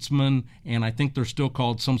statesmen, and I think they're still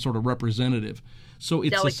called some sort of representative. So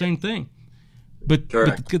it's the same thing. But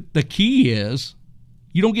the key is,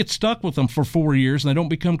 you don't get stuck with them for 4 years and they don't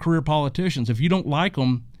become career politicians. If you don't like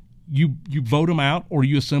them, you vote them out, or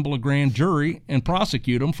you assemble a grand jury and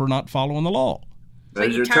prosecute them for not following the law.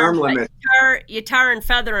 There's your term limit. You tar and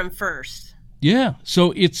feather them first. Yeah.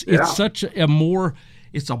 So it's such a more,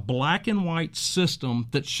 It's a black and white system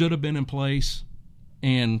that should have been in place,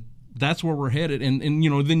 and that's where we're headed. And then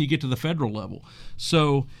you get to the federal level.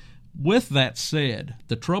 So with that said,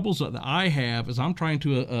 the troubles that I have is I'm trying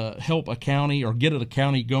to help a county or get a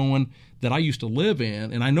county going that I used to live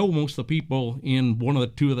in, and I know most of the people in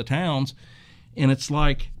two of the towns, and it's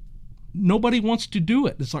like nobody wants to do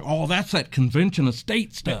it. It's like, oh, that's that convention of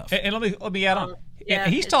state stuff. And let me add on. Yeah,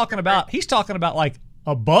 he's talking about like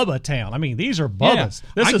a Bubba town. I mean, these are Bubbas.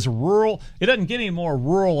 Yeah, This is rural. It doesn't get any more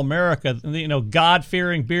rural America.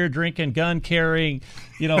 God-fearing, beer-drinking, gun-carrying.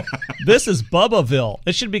 This is Bubbaville.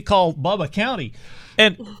 It should be called Bubba County.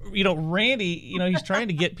 And Randy, he's trying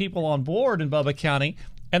to get people on board in Bubba County,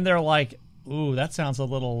 and they're like, "Ooh, that sounds a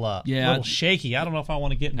little shaky. I don't know if I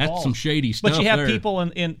want to get involved." That's some shady stuff. But you have there. people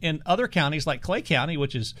in other counties like Clay County,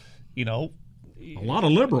 which is a lot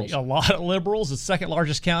of liberals. A lot of liberals. The second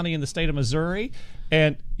largest county in the state of Missouri,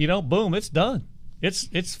 and boom, it's done. It's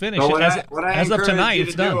finished. So as of tonight,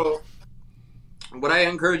 it's done. What I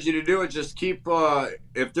encourage you to do is just keep.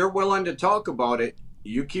 If they're willing to talk about it,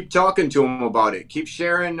 you keep talking to them about it. Keep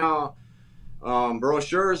sharing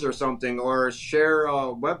brochures or something, or share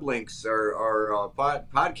web links or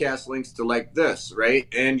podcast links to like this, right?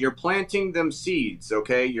 And you're planting them seeds,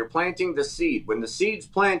 okay? You're planting the seed. When the seed's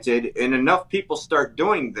planted and enough people start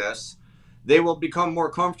doing this, they will become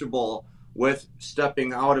more comfortable with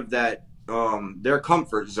stepping out of that their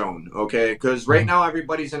comfort zone, okay? Because right now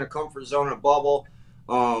everybody's in a comfort zone, a bubble.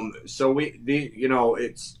 So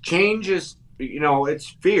it's change is, it's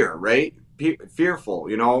fear, right? Fearful,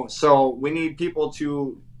 so we need people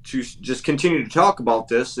to just continue to talk about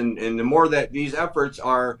this, and the more that these efforts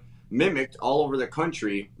are mimicked all over the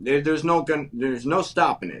country, there's no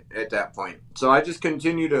stopping it at that point. So I just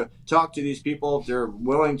continue to talk to these people if they're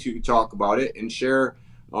willing to talk about it, and share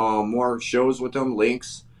more shows with them,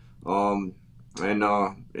 links, and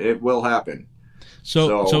it will happen.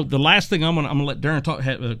 So the last thing I'm gonna let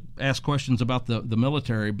Darren ask questions about the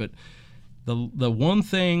military, but the one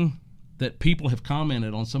thing that people have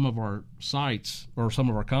commented on some of our sites or some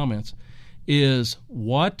of our comments is,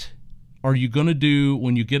 what are you going to do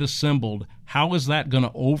when you get assembled? How is that going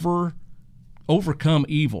to overcome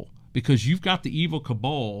evil? Because you've got the evil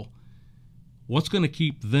cabal. What's going to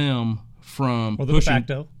keep them from pushing?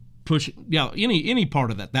 Yeah, any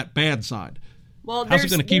part of that bad side. Well, how's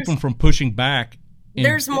it going to keep them from pushing back?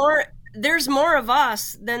 There's more of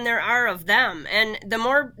us than there are of them, and the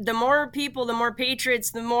more people, the more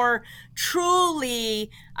patriots, the more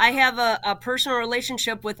truly I have a personal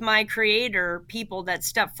relationship with my Creator. People that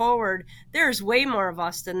step forward, there's way more of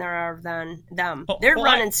us than there are of them. They're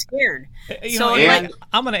running scared.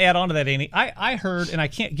 I'm going to add on to that, Annie. I heard, and I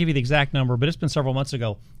can't give you the exact number, but it's been several months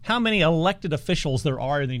ago, how many elected officials there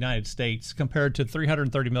are in the United States compared to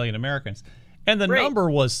 330 million Americans, and the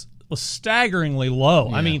number was staggeringly low.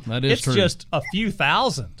 Yeah, I mean, it's true. Just a few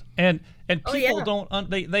thousand, and people don't.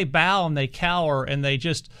 They bow and they cower and they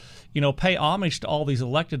just pay homage to all these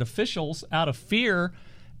elected officials out of fear.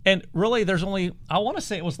 And really, there's only, I want to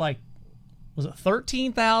say it was like, was it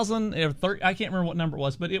 13,000 or 30? I can't remember what number it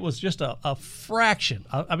was, but it was just a fraction.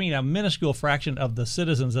 I mean, a minuscule fraction of the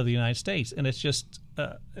citizens of the United States, and it's just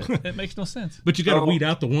it makes no sense. But you got to weed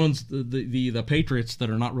out the ones, the patriots that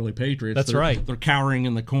are not really patriots. That's right. They're cowering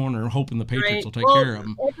in the corner, hoping the patriots will take care of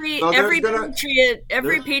them.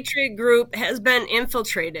 Every patriot group has been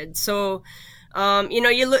infiltrated. So,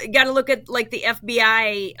 you got to look at like the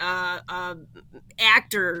FBI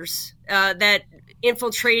actors that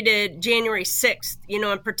infiltrated January 6th,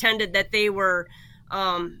 and pretended that they were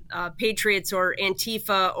patriots or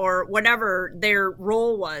Antifa or whatever their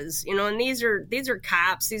role was, and these are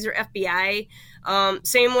cops, these are FBI.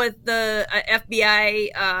 Same with the FBI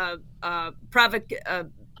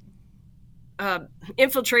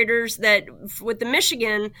infiltrators that with the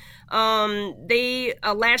Michigan, they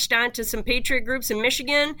latched on to some patriot groups in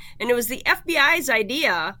Michigan, and it was the FBI's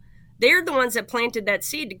idea. They're the ones that planted that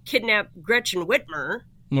seed to kidnap Gretchen Whitmer.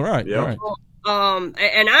 Right. Yeah. Right.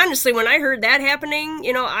 And honestly, when I heard that happening,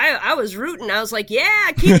 I was rooting. I was like,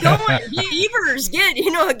 yeah, keep going. Get Evers,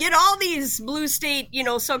 get all these blue state,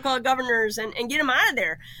 so-called governors and get them out of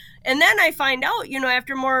there. And then I find out,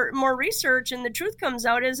 after more research, and the truth comes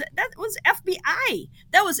out, is that was FBI.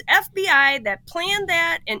 That was FBI that planned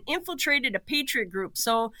that and infiltrated a patriot group.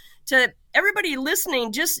 So to everybody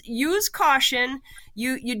listening, just use caution.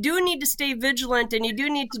 You do need to stay vigilant, and you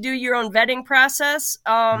do need to do your own vetting process.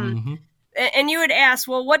 And you would ask,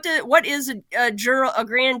 well, what is a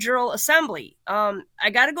grand jural assembly?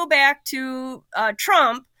 I got to go back to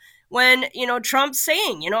Trump. When, Trump's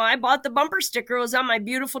saying, I bought the bumper sticker, it was on my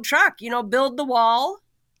beautiful truck, build the wall,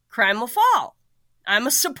 crime will fall. I'm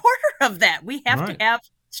a supporter of that. We have Right. to have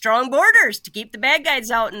strong borders to keep the bad guys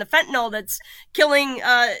out and the fentanyl that's killing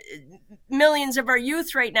millions of our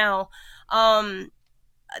youth right now.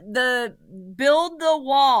 The build the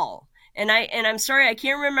wall. And I'm sorry, I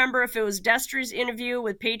can't remember if it was Destry's interview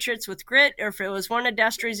with Patriots with Grit or if it was one of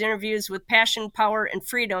Destry's interviews with Passion, Power, and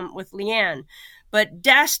Freedom with Leanne. But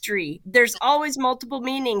Destry, there's always multiple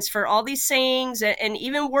meanings for all these sayings and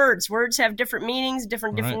even words. Words have different meanings,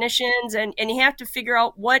 different Right. definitions, and you have to figure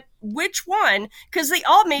out which one, because they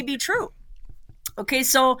all may be true. Okay,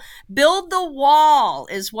 so build the wall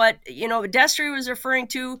is what, Destry was referring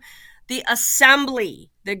to. The assembly,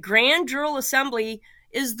 the Grand Jural Assembly,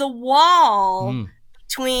 is the wall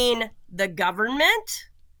between the government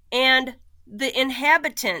and the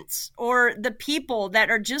inhabitants or the people that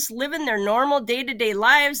are just living their normal day-to-day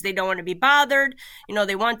lives. They don't want to be bothered.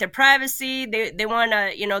 They want their privacy. They want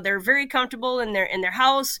to, they're very comfortable in their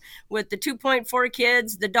house with the 2.4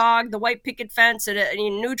 kids, the dog, the white picket fence, and a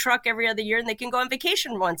new truck every other year. And they can go on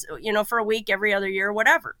vacation once, for a week every other year or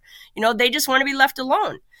whatever. They just want to be left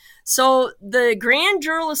alone. So the Grand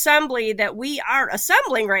Jural Assembly that we are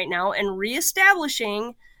assembling right now and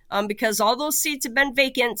reestablishing, because all those seats have been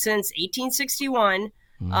vacant since 1861,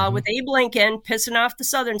 with Abe Lincoln pissing off the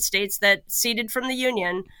southern states that seceded from the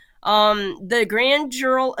Union. The Grand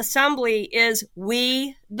Jural Assembly is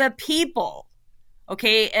we the people,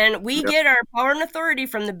 okay? And we get our power and authority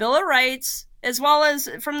from the Bill of Rights as well as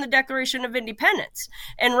from the Declaration of Independence.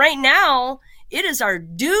 And right now, it is our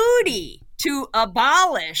duty to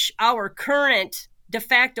abolish our current de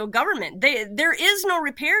facto government. There is no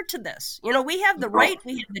repair to this. We have the right,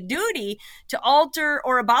 we have the duty to alter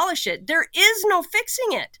or abolish it. There is no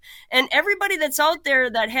fixing it. And everybody that's out there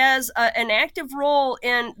that has an active role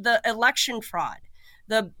in the election fraud,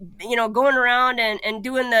 going around and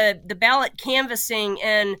doing the ballot canvassing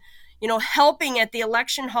and, helping at the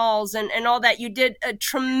election halls and all that, you did a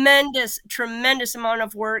tremendous amount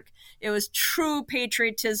of work. It was true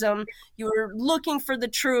patriotism. You were looking for the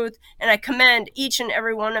truth, and I commend each and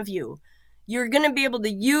every one of you. You're going to be able to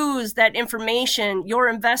use that information, your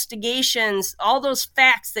investigations, all those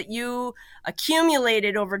facts that you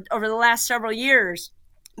accumulated over the last several years,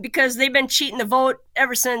 because they've been cheating the vote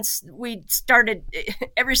ever since we started.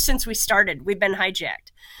 We've been hijacked.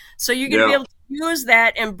 So you're going to be able to use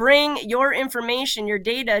that and bring your information, your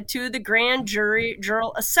data to the Grand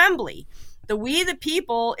Jural Assembly. We the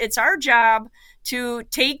people, it's our job to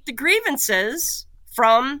take the grievances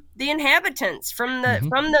from the inhabitants, from the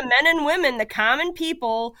men and women, the common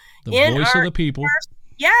people, the voice of the people.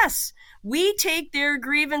 Yes, we take their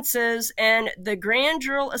grievances, and the Grand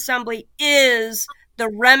Jural Assembly is the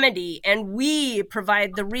remedy, and we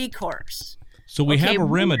provide the recourse. So we have a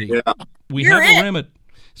remedy. Yeah. We have a remedy.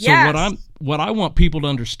 So Yes. what I want people to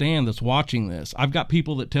understand that's watching this, I've got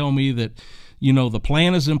people that tell me that, the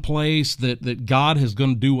plan is in place, that God is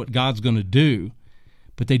going to do what God's going to do,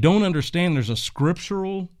 but they don't understand there's a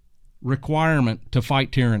scriptural requirement to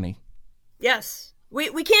fight tyranny. Yes.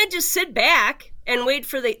 We can't just sit back and wait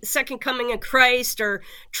for the second coming of Christ or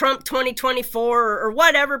Trump 2024 or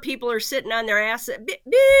whatever people are sitting on their ass. Beep,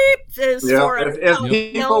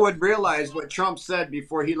 if people would realize what Trump said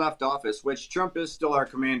before he left office, which Trump is still our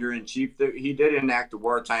commander-in-chief, he did enact the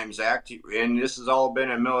War Times Act, and this has all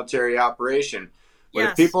been a military operation.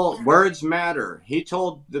 But words matter. He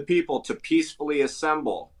told the people to peacefully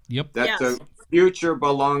assemble. Yep. That the future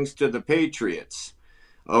belongs to the patriots.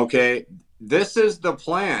 Okay, this is the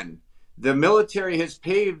plan. The military has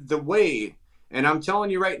paved the way, and I'm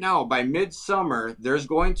telling you right now, by midsummer, there's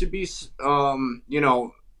going to be,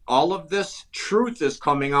 all of this truth is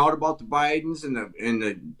coming out about the Bidens and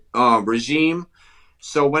the regime.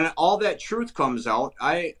 So when all that truth comes out,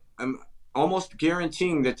 I am almost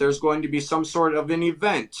guaranteeing that there's going to be some sort of an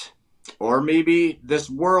event, or maybe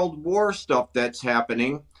this world war stuff that's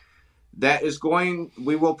happening,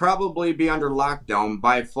 we will probably be under lockdown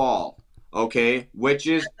by fall. Okay, which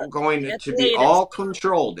is going to be all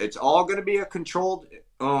controlled. It's all going to be a controlled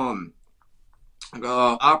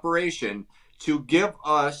operation to give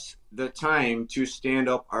us the time to stand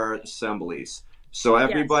up our assemblies. So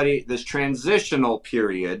everybody, this transitional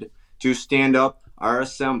period to stand up our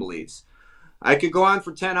assemblies. I could go on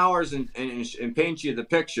for 10 hours and paint you the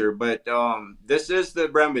picture, but this is the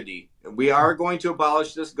remedy. We are going to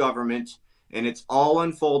abolish this government, and it's all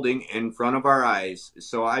unfolding in front of our eyes.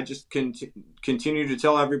 So I just continue to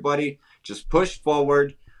tell everybody, just push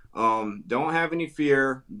forward. Don't have any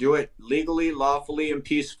fear. Do it legally, lawfully, and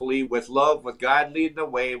peacefully with love, with God leading the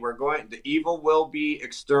way. The evil will be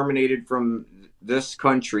exterminated from this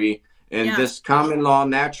country and this common law,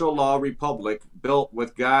 natural law republic built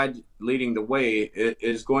with God leading the way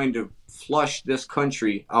is going to flush this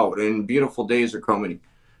country out, and beautiful days are coming.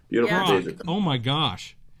 Beautiful days are coming. Oh my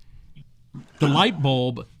gosh. The light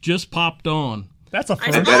bulb just popped on. That's a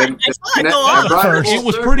first. I saw it go off. It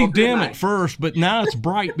was pretty dim at first, but now it's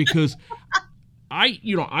bright because I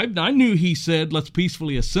knew he said, let's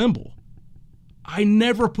peacefully assemble. I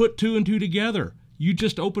never put two and two together. You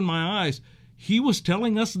just opened my eyes. He was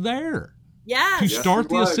telling us there. Yeah. To start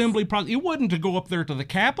the assembly process. It wasn't to go up there to the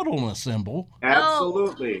Capitol and assemble.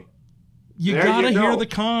 Absolutely. You got to hear the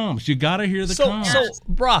comms. You got to hear the comms. So,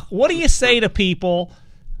 Brock, what do you say to people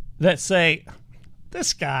that say,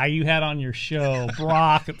 this guy you had on your show,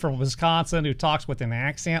 Brock from Wisconsin, who talks with an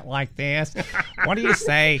accent like this, what do you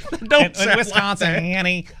say? Don't in Wisconsin,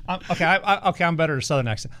 Annie. Okay, I'm better at a Southern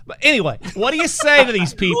accent. But anyway, what do you say to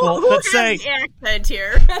these people that say... Who has the accent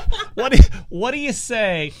here? What do you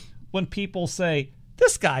say when people say,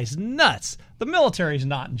 this guy's nuts? The military's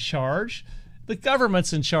not in charge. The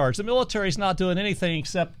government's in charge. The military's not doing anything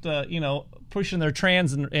except, pushing their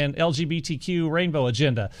trans and LGBTQ rainbow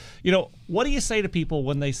agenda. What do you say to people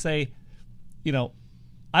when they say,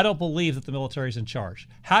 I don't believe that the military's in charge?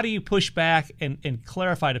 How do you push back and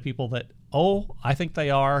clarify to people that, I think they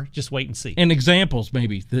are, just wait and see? And examples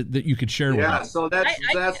maybe that you could share with us. Yeah, so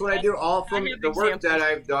that's what I do. All from the work that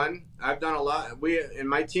I've done. I've done a lot. We and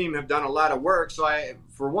my team have done a lot of work. So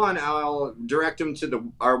I'll direct them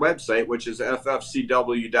to our website, which is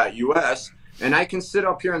ffcw.us. And I can sit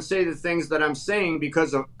up here and say the things that I'm saying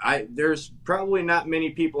because there's probably not many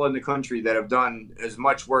people in the country that have done as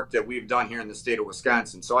much work that we've done here in the state of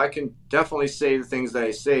Wisconsin. So I can definitely say the things that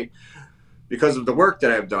I say because of the work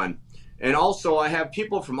that I've done. And also I have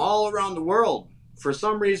people from all around the world. For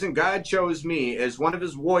some reason, God chose me as one of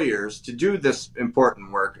his warriors to do this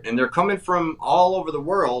important work. And they're coming from all over the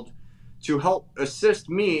world to help assist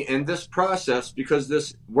me in this process because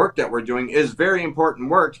this work that we're doing is very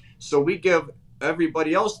important work. So we give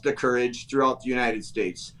everybody else the courage throughout the United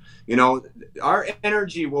States. Our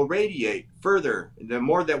energy will radiate further the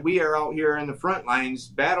more that we are out here in the front lines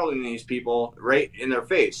battling these people right in their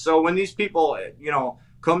face. So when these people,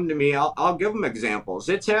 come to me, I'll give them examples.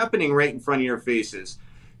 It's happening right in front of your faces.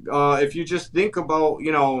 If you just think about,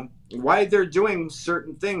 why they're doing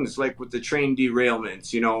certain things like with the train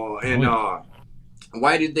derailments, and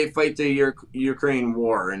why did they fight the Ukraine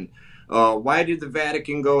war, and why did the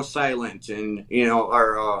Vatican go silent and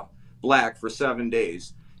or black for 7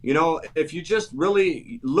 days? If you just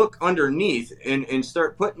really look underneath and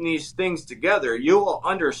start putting these things together, you will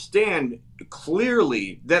understand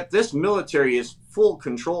clearly that this military is full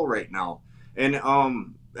control right now. And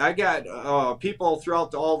I got people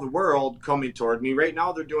throughout all the world coming toward me. Right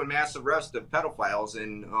now they're doing massive arrests of pedophiles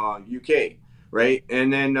in UK, right?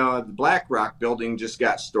 And then the Black Rock building just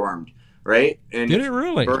got stormed, right? And did it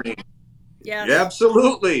really? Burning. Yeah,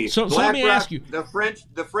 absolutely. So let me ask you: the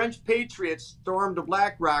French Patriots stormed the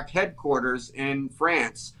Black Rock headquarters in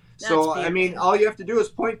France. That's so beautiful. I mean, all you have to do is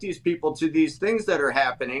point these people to these things that are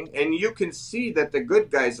happening, and you can see that the good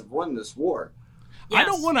guys have won this war. Yes.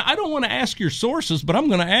 I don't want to ask your sources, but I'm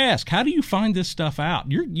going to ask. How do you find this stuff out?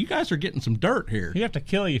 You guys are getting some dirt here. He'd have to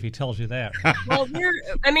kill you if he tells you that. Well,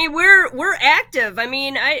 we're active. I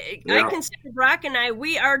mean, I consider Brock and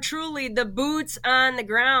we are truly the boots on the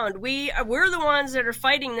ground. We're the ones that are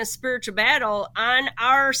fighting this spiritual battle on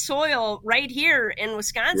our soil right here in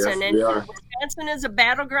Wisconsin. Yes, and we are. Wisconsin is a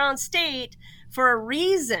battleground state for a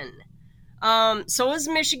reason. So is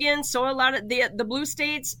Michigan. So a lot of the blue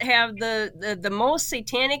states have the most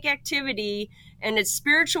satanic activity, and it's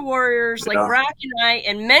spiritual warriors like Brock and I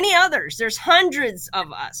and many others. There's hundreds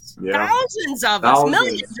of us, thousands of us,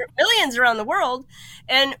 millions around the world.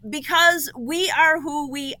 And because we are who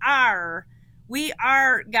we are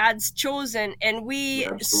God's chosen, and we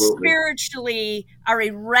spiritually are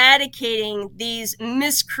eradicating these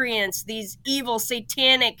miscreants, these evil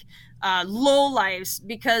satanic low lives,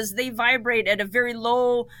 because they vibrate at a very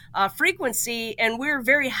low frequency and we're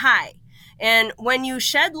very high. And when you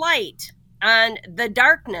shed light on the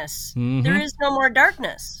darkness, there is no more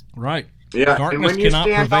darkness. Right. Yeah. Darkness cannot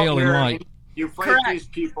prevail in light. You fight these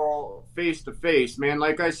people face to face, man.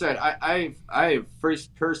 Like I said, I've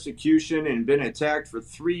faced persecution and been attacked for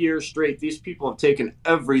 3 years straight. These people have taken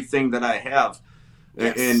everything that I have.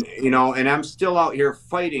 Yes. And I'm still out here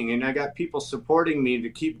fighting, and I got people supporting me to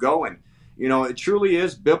keep going. It truly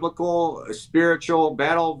is biblical, spiritual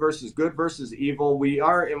battle versus good versus evil. We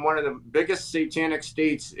are in one of the biggest satanic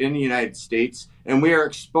states in the United States, and we are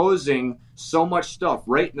exposing so much stuff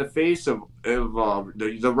right in the face of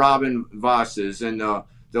the Robin Vosses and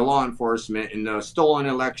the law enforcement and the stolen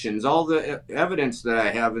elections, all the evidence that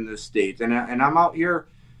I have in this state. And I'm out here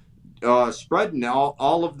spreading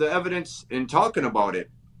all of the evidence and talking about it.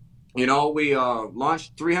 We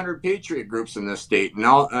launched 300 Patriot groups in this state,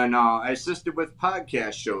 and I assisted with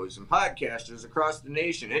podcast shows and podcasters across the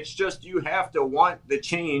nation. It's just, you have to want the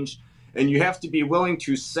change, and you have to be willing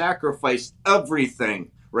to sacrifice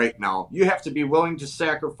everything right now. You have to be willing to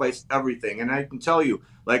sacrifice everything. And I can tell you,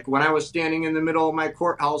 like when I was standing in the middle of my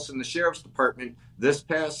courthouse in the sheriff's department this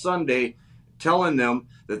past Sunday, telling them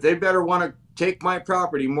that they better want to take my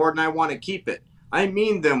property more than I want to keep it. I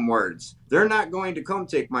mean them words. They're not going to come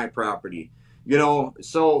take my property.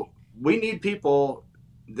 So we need people,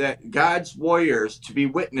 that God's warriors, to be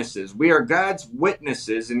witnesses. We are God's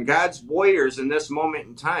witnesses and God's warriors in this moment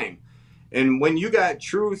in time. And when you got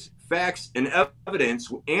truth, facts, and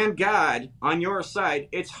evidence and God on your side,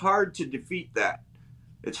 it's hard to defeat that.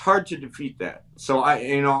 It's hard to defeat that. So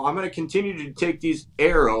I'm going to continue to take these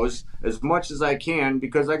arrows as much as I can,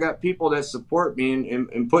 because I got people that support me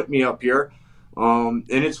and put me up here. And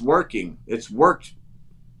it's working. It's worked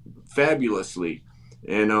fabulously.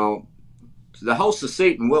 And the house of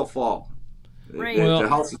Satan will fall. Right. The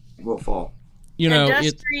house of Satan will fall.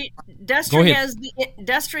 Destry has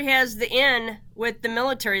the in with the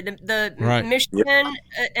military. The right. Michigan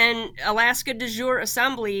and Alaska de jure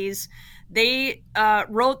assemblies, they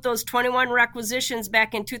wrote those 21 requisitions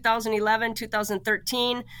back in 2011,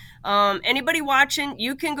 2013. Anybody watching,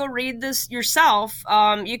 you can go read this yourself.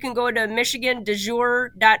 You can go to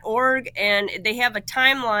michigandejure.org, and they have a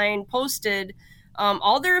timeline posted.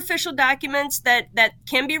 All their official documents that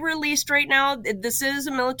can be released right now. This is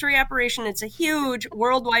a military operation. It's a huge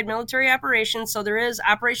worldwide military operation. So there is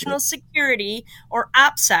operational security, or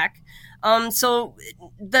OPSEC. So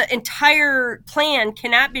the entire plan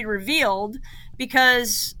cannot be revealed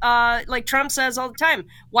because, like Trump says all the time,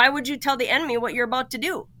 why would you tell the enemy what you're about to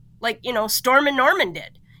do? Like, Storm and Norman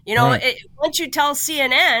did. Right. Once you tell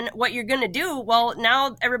CNN what you're going to do, well,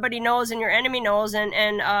 now everybody knows and your enemy knows, and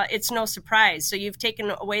it's no surprise. So you've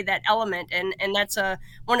taken away that element, and that's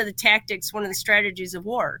one of the tactics, one of the strategies of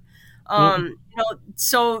war. Okay,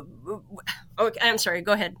 I'm sorry,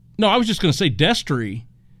 go ahead. No, I was just going to say, Destry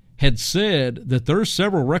had said that there's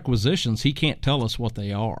several requisitions. He can't tell us what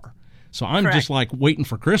they are. So I'm Correct. just like waiting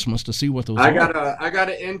for Christmas to see what those I are. got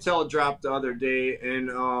an intel drop the other day,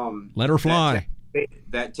 and Let her fly.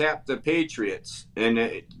 That tapped the Patriots, and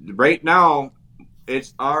right now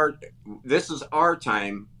this is our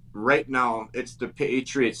time. Right now, it's the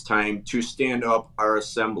Patriots' time to stand up our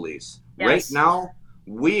assemblies. Yes. Right now,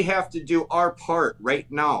 we have to do our part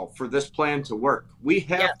right now for this plan to work. We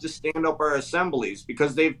have to stand up our assemblies,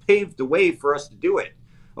 because they've paved the way for us to do it.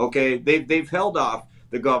 Okay, they've held off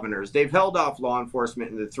the governors, they've held off law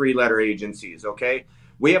enforcement and the three-letter agencies. Okay,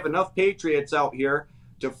 we have enough patriots out here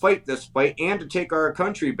to fight this fight and to take our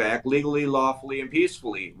country back legally, lawfully, and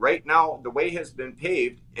peacefully. Right now, the way has been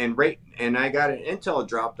paved, and I got an intel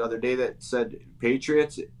drop the other day that said,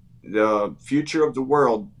 Patriots, the future of the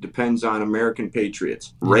world depends on American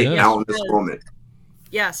patriots right now in this moment.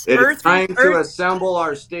 Yes. It is time to assemble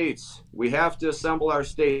our states. We have to assemble our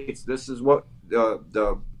states. This is what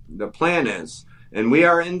the plan is. And we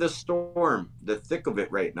are in the storm, the thick of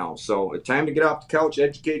it right now. So it's time to get off the couch,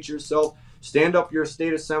 educate yourself, stand up your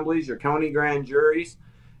state assemblies, your county grand juries,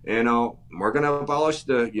 and we're going to abolish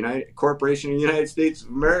the Corporation of the United States of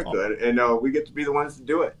America, and we get to be the ones to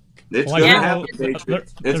do it. It's going to happen,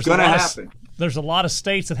 Patriots. It's going to happen. There's a lot of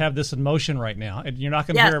states that have this in motion right now, and you're not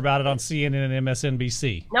going to hear about it on CNN and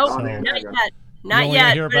MSNBC. Nope, so not yet. You're Not only yet. going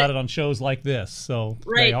to hear about it on shows like this, so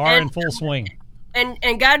they are in full swing.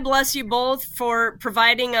 And God bless you both for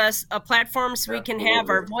providing us a platform so we can have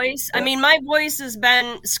our voice. I mean, my voice has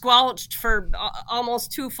been squelched for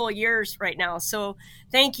almost 2 full years right now. So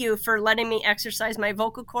thank you for letting me exercise my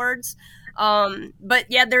vocal cords. But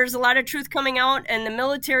yeah, there's a lot of truth coming out, and the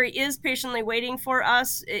military is patiently waiting for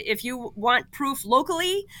us. If you want proof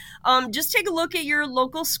locally, just take a look at your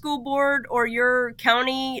local school board or your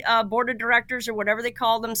county board of directors or whatever they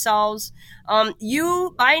call themselves.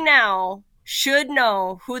 You, by now, should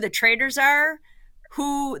know who the traitors are,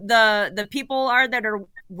 who the people are that are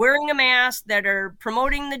wearing a mask, that are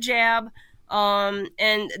promoting the jab,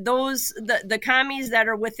 and those the commies that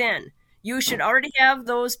are within. You should already have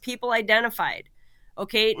those people identified.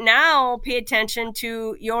 Okay, now pay attention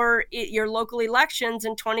to your local elections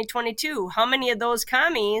in 2022. How many of those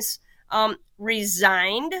commies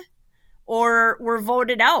resigned or were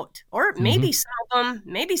voted out, or maybe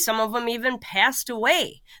some of them even passed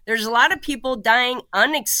away? There's a lot of people dying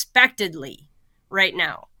unexpectedly right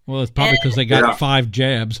now. Well, it's probably because they got 5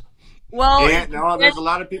 jabs. Well, And no, there's a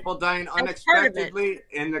lot of people dying part of it. unexpectedly,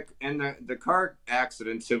 and the car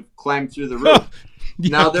accidents have climbed through the roof.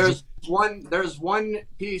 Now there's one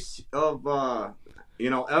piece of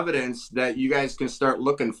evidence that you guys can start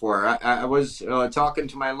looking for. I was talking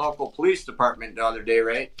to my local police department the other day,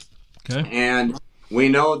 right? Okay. And we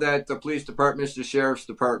know that the police departments, the sheriff's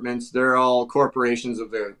departments, they're all corporations of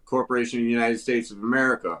the Corporation of the United States of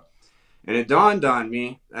America. And it dawned on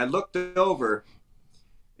me, I looked it over,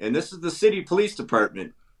 and this is the city police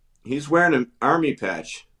department. He's wearing an army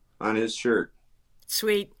patch on his shirt.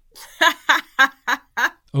 Sweet.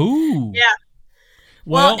 Ooh. Yeah.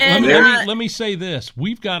 Well, and, let me say this.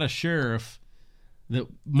 We've got a sheriff that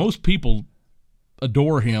most people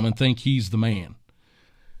adore him and think he's the man.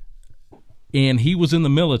 And he was in the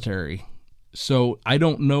military. So I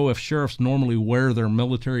don't know if sheriffs normally wear their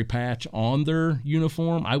military patch on their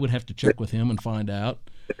uniform. I would have to check with him and find out.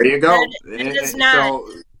 There you go. It is not. So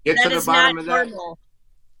get That to the is bottom not of that. normal.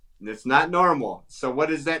 It's not normal. So what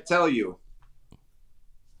does that tell you?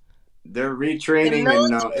 They're retraining, The and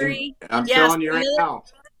military- I'm yes, telling you the right mili- now.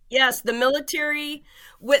 Yes, the military,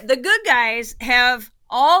 the good guys have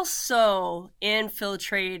also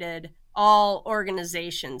infiltrated all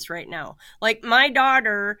organizations right now. Like my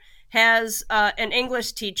daughter has an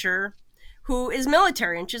English teacher who is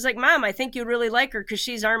military, and she's like, "Mom, I think you'd really like her because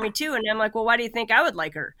she's Army too." And I'm like, "Well, why do you think I would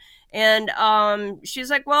like her?" And she's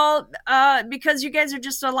like, "Well, because you guys are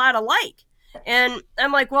just a lot alike." And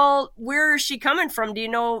I'm like, "Well, where is she coming from? Do you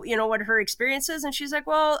know what her experience is?" And she's like,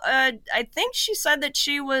 "Well, I think she said that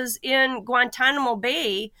she was in Guantanamo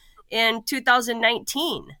Bay in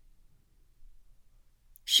 2019.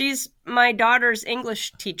 She's my daughter's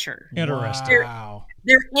English teacher. Interesting. Wow.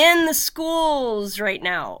 They're in the schools right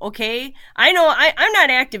now, okay? I know I'm not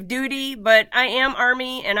active duty, but I am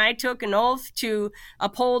Army, and I took an oath to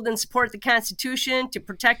uphold and support the Constitution, to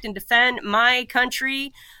protect and defend my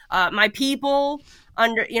country, my people,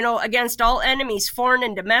 against all enemies, foreign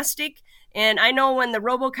and domestic. And I know when the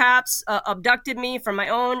RoboCops abducted me from my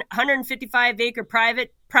own 155-acre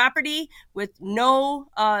private property with no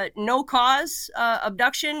cause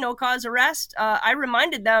abduction, no cause arrest, I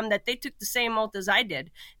reminded them that they took the same oath as I did.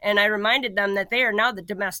 And I reminded them that they are now the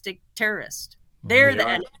domestic terrorist. They're the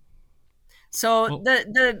enemy. So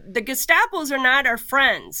the Gestapos are not our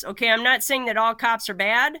friends, okay? I'm not saying that all cops are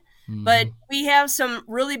bad, but we have some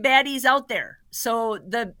really baddies out there. So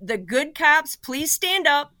the good cops, please stand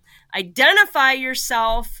up. Identify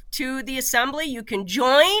yourself to the assembly. You can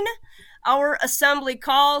join our assembly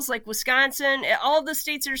calls like Wisconsin. All the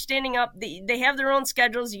states that are standing up, they have their own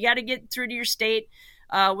schedules. You got to get through to your state.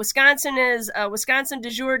 Wisconsin is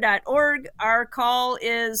wisconsindejour.org. Our call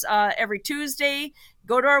is every Tuesday.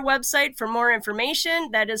 Go to our website for more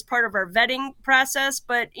information. That is part of our vetting process.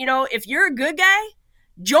 But, if you're a good guy,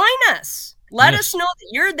 join us. Let us know that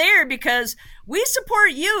you're there because we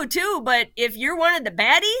support you too. But if you're one of the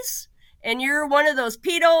baddies and you're one of those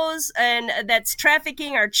pedos and that's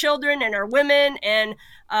trafficking our children and our women and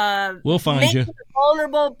we'll find you. The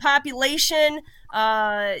vulnerable population,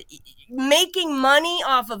 making money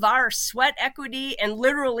off of our sweat equity and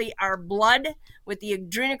literally our blood with the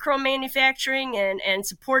adrenochrome manufacturing and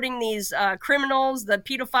supporting these criminals, the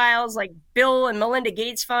pedophiles like Bill and Melinda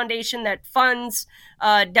Gates Foundation that funds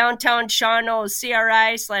downtown Shawano's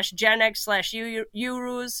CRI/Gen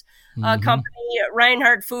X/Urus company,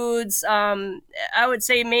 Reinhardt Foods. I would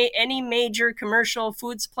say any major commercial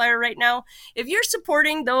food supplier right now. If you're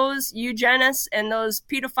supporting those eugenists and those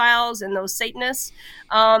pedophiles and those Satanists,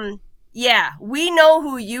 we know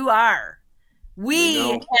who you are.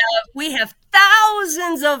 We have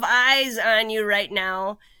thousands of eyes on you right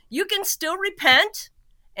now. You can still repent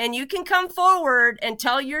and you can come forward and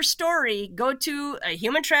tell your story. Go to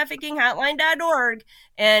humantraffickinghotline.org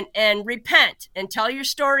and repent and tell your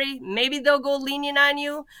story. Maybe they'll go lenient on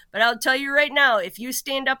you, but I'll tell you right now, if you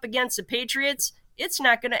stand up against the patriots, it's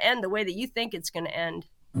not going to end the way that you think it's going to end.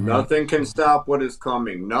 Nothing can stop what is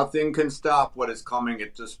coming. Nothing can stop what is coming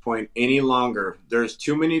at this point any longer. There's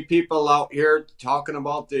too many people out here talking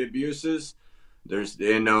about the abuses.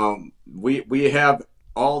 We have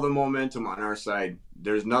all the momentum on our side.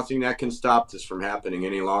 There's nothing that can stop this from happening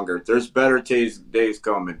any longer. There's better days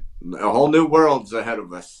coming. A whole new world's ahead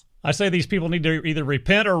of us. I say these people need to either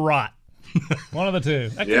repent or rot. One of the two.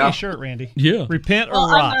 That could be a shirt, Randy. Yeah. Repent or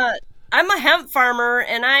rot. I'm a hemp farmer,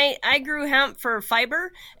 and I grew hemp for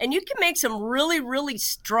fiber, and you can make some really, really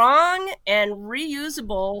strong and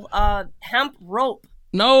reusable hemp rope.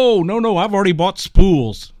 No. I've already bought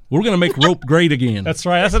spools. We're going to make rope great again. That's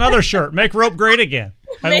right. That's another shirt. Make rope great again.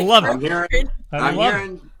 I love it. I'm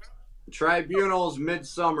hearing tribunals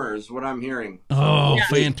midsummer is what I'm hearing. Oh,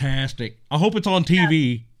 fantastic. I hope it's on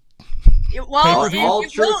TV. All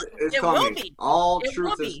truth is coming. All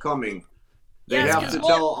truth is coming. They have to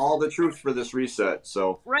tell all the truth for this reset.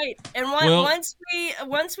 So right, and once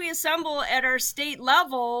we assemble at our state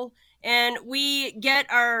level and we get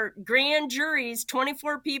our grand juries,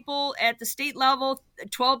 24 people at the state level,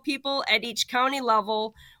 12 people at each county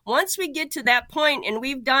level. Once we get to that point and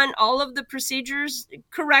we've done all of the procedures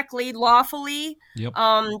correctly, lawfully,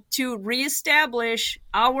 to reestablish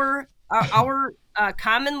our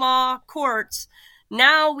common law courts,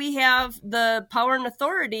 now we have the power and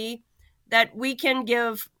authority that we can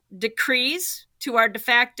give decrees to our de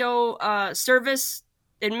facto service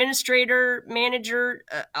administrator, manager,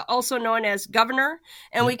 also known as governor.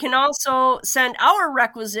 And we can also send our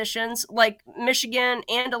requisitions, like Michigan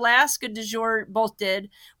and Alaska de jure both did.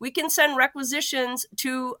 We can send requisitions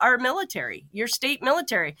to our military, your state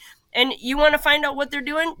military. And you want to find out what they're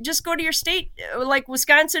doing, just go to your state. Like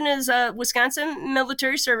Wisconsin is Wisconsin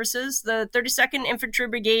Military Services. The 32nd Infantry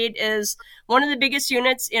Brigade is one of the biggest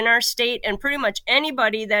units in our state, and pretty much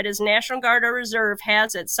anybody that is National Guard or Reserve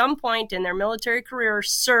has at some point in their military career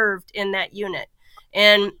served in that unit.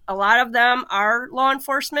 And a lot of them are law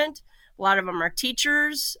enforcement. A lot of them are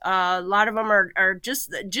teachers. A lot of them are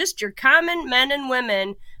just your common men and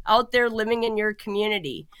women out there living in your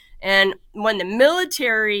community. And when the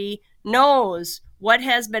military knows what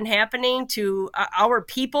has been happening to our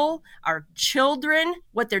people, our children,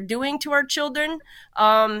 what they're doing to our children,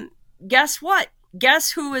 guess what?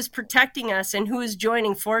 Guess who is protecting us and who is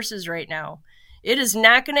joining forces right now? It is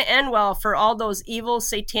not going to end well for all those evil,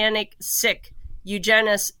 satanic, sick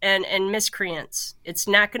eugenists and miscreants. It's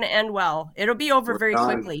not going to end well. It'll be over very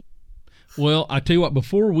quickly. Well, I tell you what,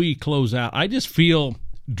 before we close out, I just feel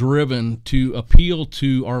driven to appeal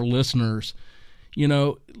to our listeners.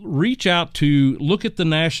 Reach out to, look at the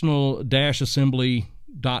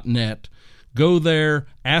national-assembly.net. Go there,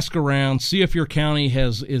 ask around, see if your county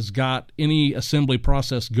has got any assembly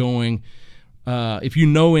process going. If you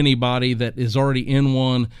know anybody that is already in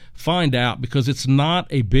one, find out, because it's not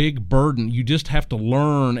a big burden. You just have to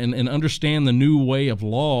learn and understand the new way of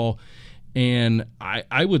law. And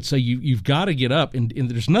I would say you've got to get up, and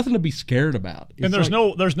there's nothing to be scared about. And there's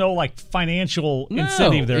no like financial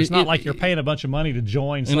incentive there. It's not like you're paying a bunch of money to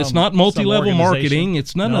join. And it's not multi-level marketing.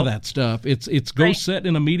 It's none of that stuff. It's go sit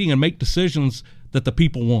in a meeting and make decisions that the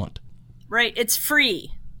people want. Right. It's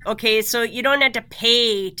free. Okay, so you don't have to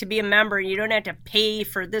pay to be a member. You don't have to pay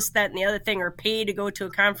for this, that, and the other thing, or pay to go to a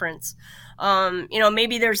conference.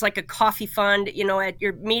 Maybe there's like a coffee fund, at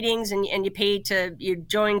your meetings, and you pay you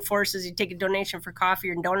join forces, you take a donation for coffee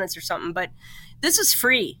or donuts or something. But this is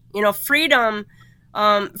free. Freedom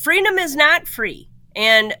is not free.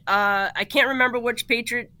 And I can't remember which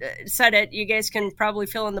patriot said it. You guys can probably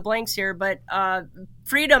fill in the blanks here, but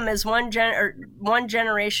freedom is one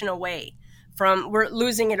generation away from we're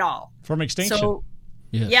losing it all. From extinction. So,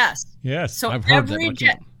 yes. So I've heard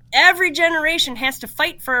every generation has to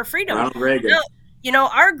fight for our freedom. Ronald Reagan.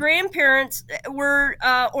 Our grandparents were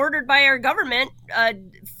ordered by our government,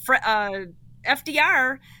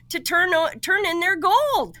 FDR, to turn in their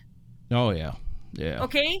gold. Oh, yeah. Yeah.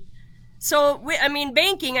 Okay. So,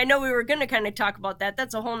 banking, I know we were going to kind of talk about that.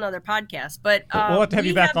 That's a whole nother podcast. But we'll have to have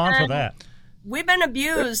you back on for that. We've been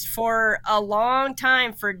abused for a long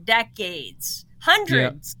time, for decades,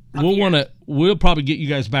 hundreds. Yeah. We'll probably get you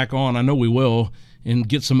guys back on. I know we will, and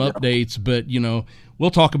get some updates. But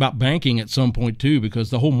we'll talk about banking at some point too,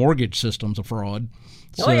 because the whole mortgage system's a fraud.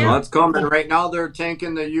 So it's coming right now. They're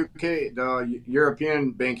tanking the UK, the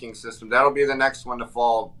European banking system. That'll be the next one to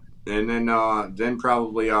fall, and then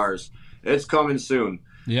probably ours. It's coming soon.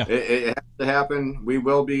 Yeah, it has to happen.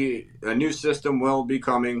 A new system will be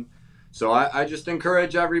coming. So I just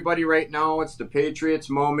encourage everybody right now. It's the Patriots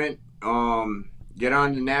moment. Get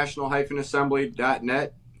on to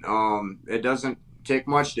national-assembly.net. It doesn't take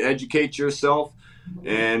much to educate yourself.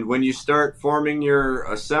 And when you start forming your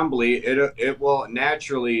assembly, it will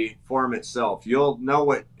naturally form itself. You'll know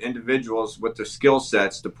what individuals with the skill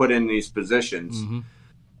sets to put in these positions. Mm-hmm.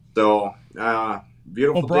 So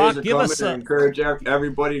beautiful Brock, days are coming, and encourage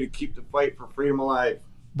everybody to keep the fight for freedom alive.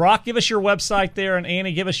 Brock, give us your website there, and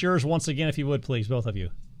Annie, give us yours once again, if you would, please, both of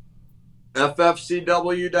you.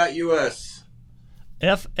 ffcw.us.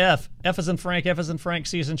 F as in Frank, F as in Frank,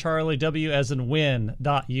 C as in Charlie, W as in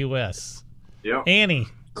win.us. Yep. Annie,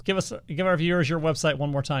 give our viewers your website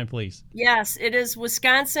one more time, please. Yes, it is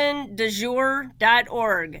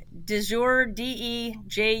wisconsindejure.org. De jure,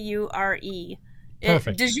 DEJURE.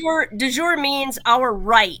 Perfect. De jure means our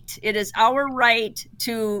right. It is our right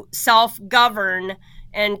to self-govern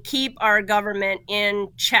and keep our government in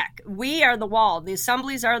check. We are the wall. The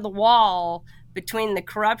assemblies are the wall between the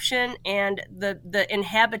corruption and the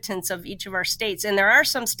inhabitants of each of our states. And there are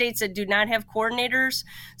some states that do not have coordinators.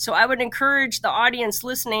 So I would encourage the audience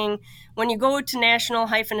listening, when you go to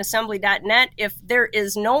national-assembly.net, if there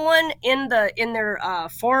is no one in their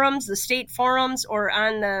forums, the state forums, or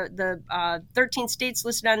on the 13 states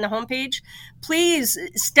listed on the homepage, please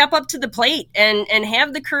step up to the plate and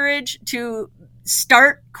have the courage to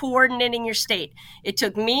start coordinating your state. It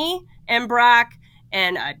took me and Brock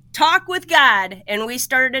and a talk with God, and we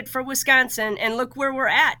started it for Wisconsin, and look where we're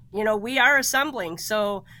at. You know, we are assembling.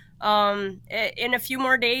 So in a few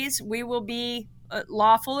more days, we will be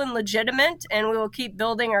lawful and legitimate, and we will keep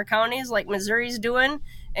building our counties like Missouri's doing,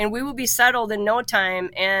 and we will be settled in no time.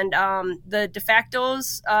 And the de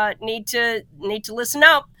factos need to listen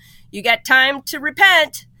up. You got time to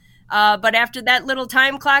repent, but after that little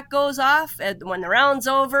time clock goes off, when the round's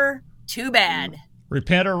over, too bad.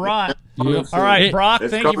 Repent or rot. Yep. All right, Brock,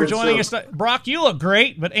 It's thank you for coming joining soon. us. Brock, you look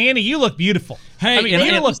great, but Annie, you look beautiful. Hey, I mean, and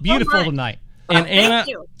Annie Anna- looks beautiful much. tonight. And Anna, Thank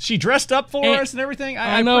you. She dressed up for us and everything.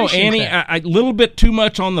 I know, appreciate Annie, that. a little bit too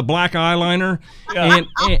much on the black eyeliner, and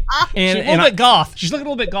She's a little bit goth. She's looking a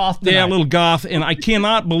little bit goth tonight. yeah, a little goth, and I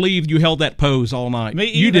cannot believe you held that pose all night. Me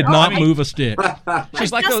You either. did not I mean- move a stitch.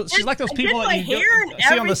 She's like those. She's like those I did people my that you hair and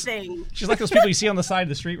see on the. everything. She's like those people you see on the side of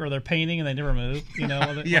the street where they're painting and they never move. You know,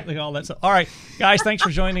 all that stuff. All right, guys, thanks for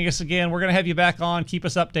joining us again. We're gonna have you back on. Keep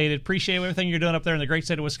us updated. Appreciate everything you're doing up there in the great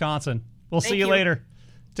state of Wisconsin. We'll see Thank you you. later.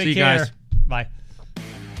 Take See you care. guys. Bye.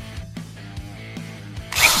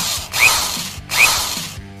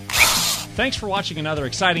 Thanks for watching another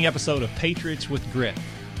exciting episode of Patriots with Grit.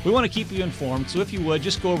 We want to keep you informed, so if you would,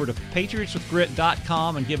 just go over to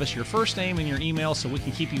patriotswithgrit.com and give us your first name and your email so we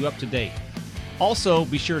can keep you up to date. Also,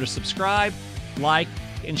 be sure to subscribe, like,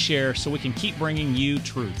 and share so we can keep bringing you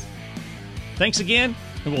truth. Thanks again,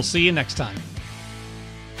 and we'll see you next time.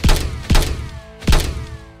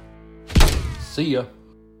 See ya.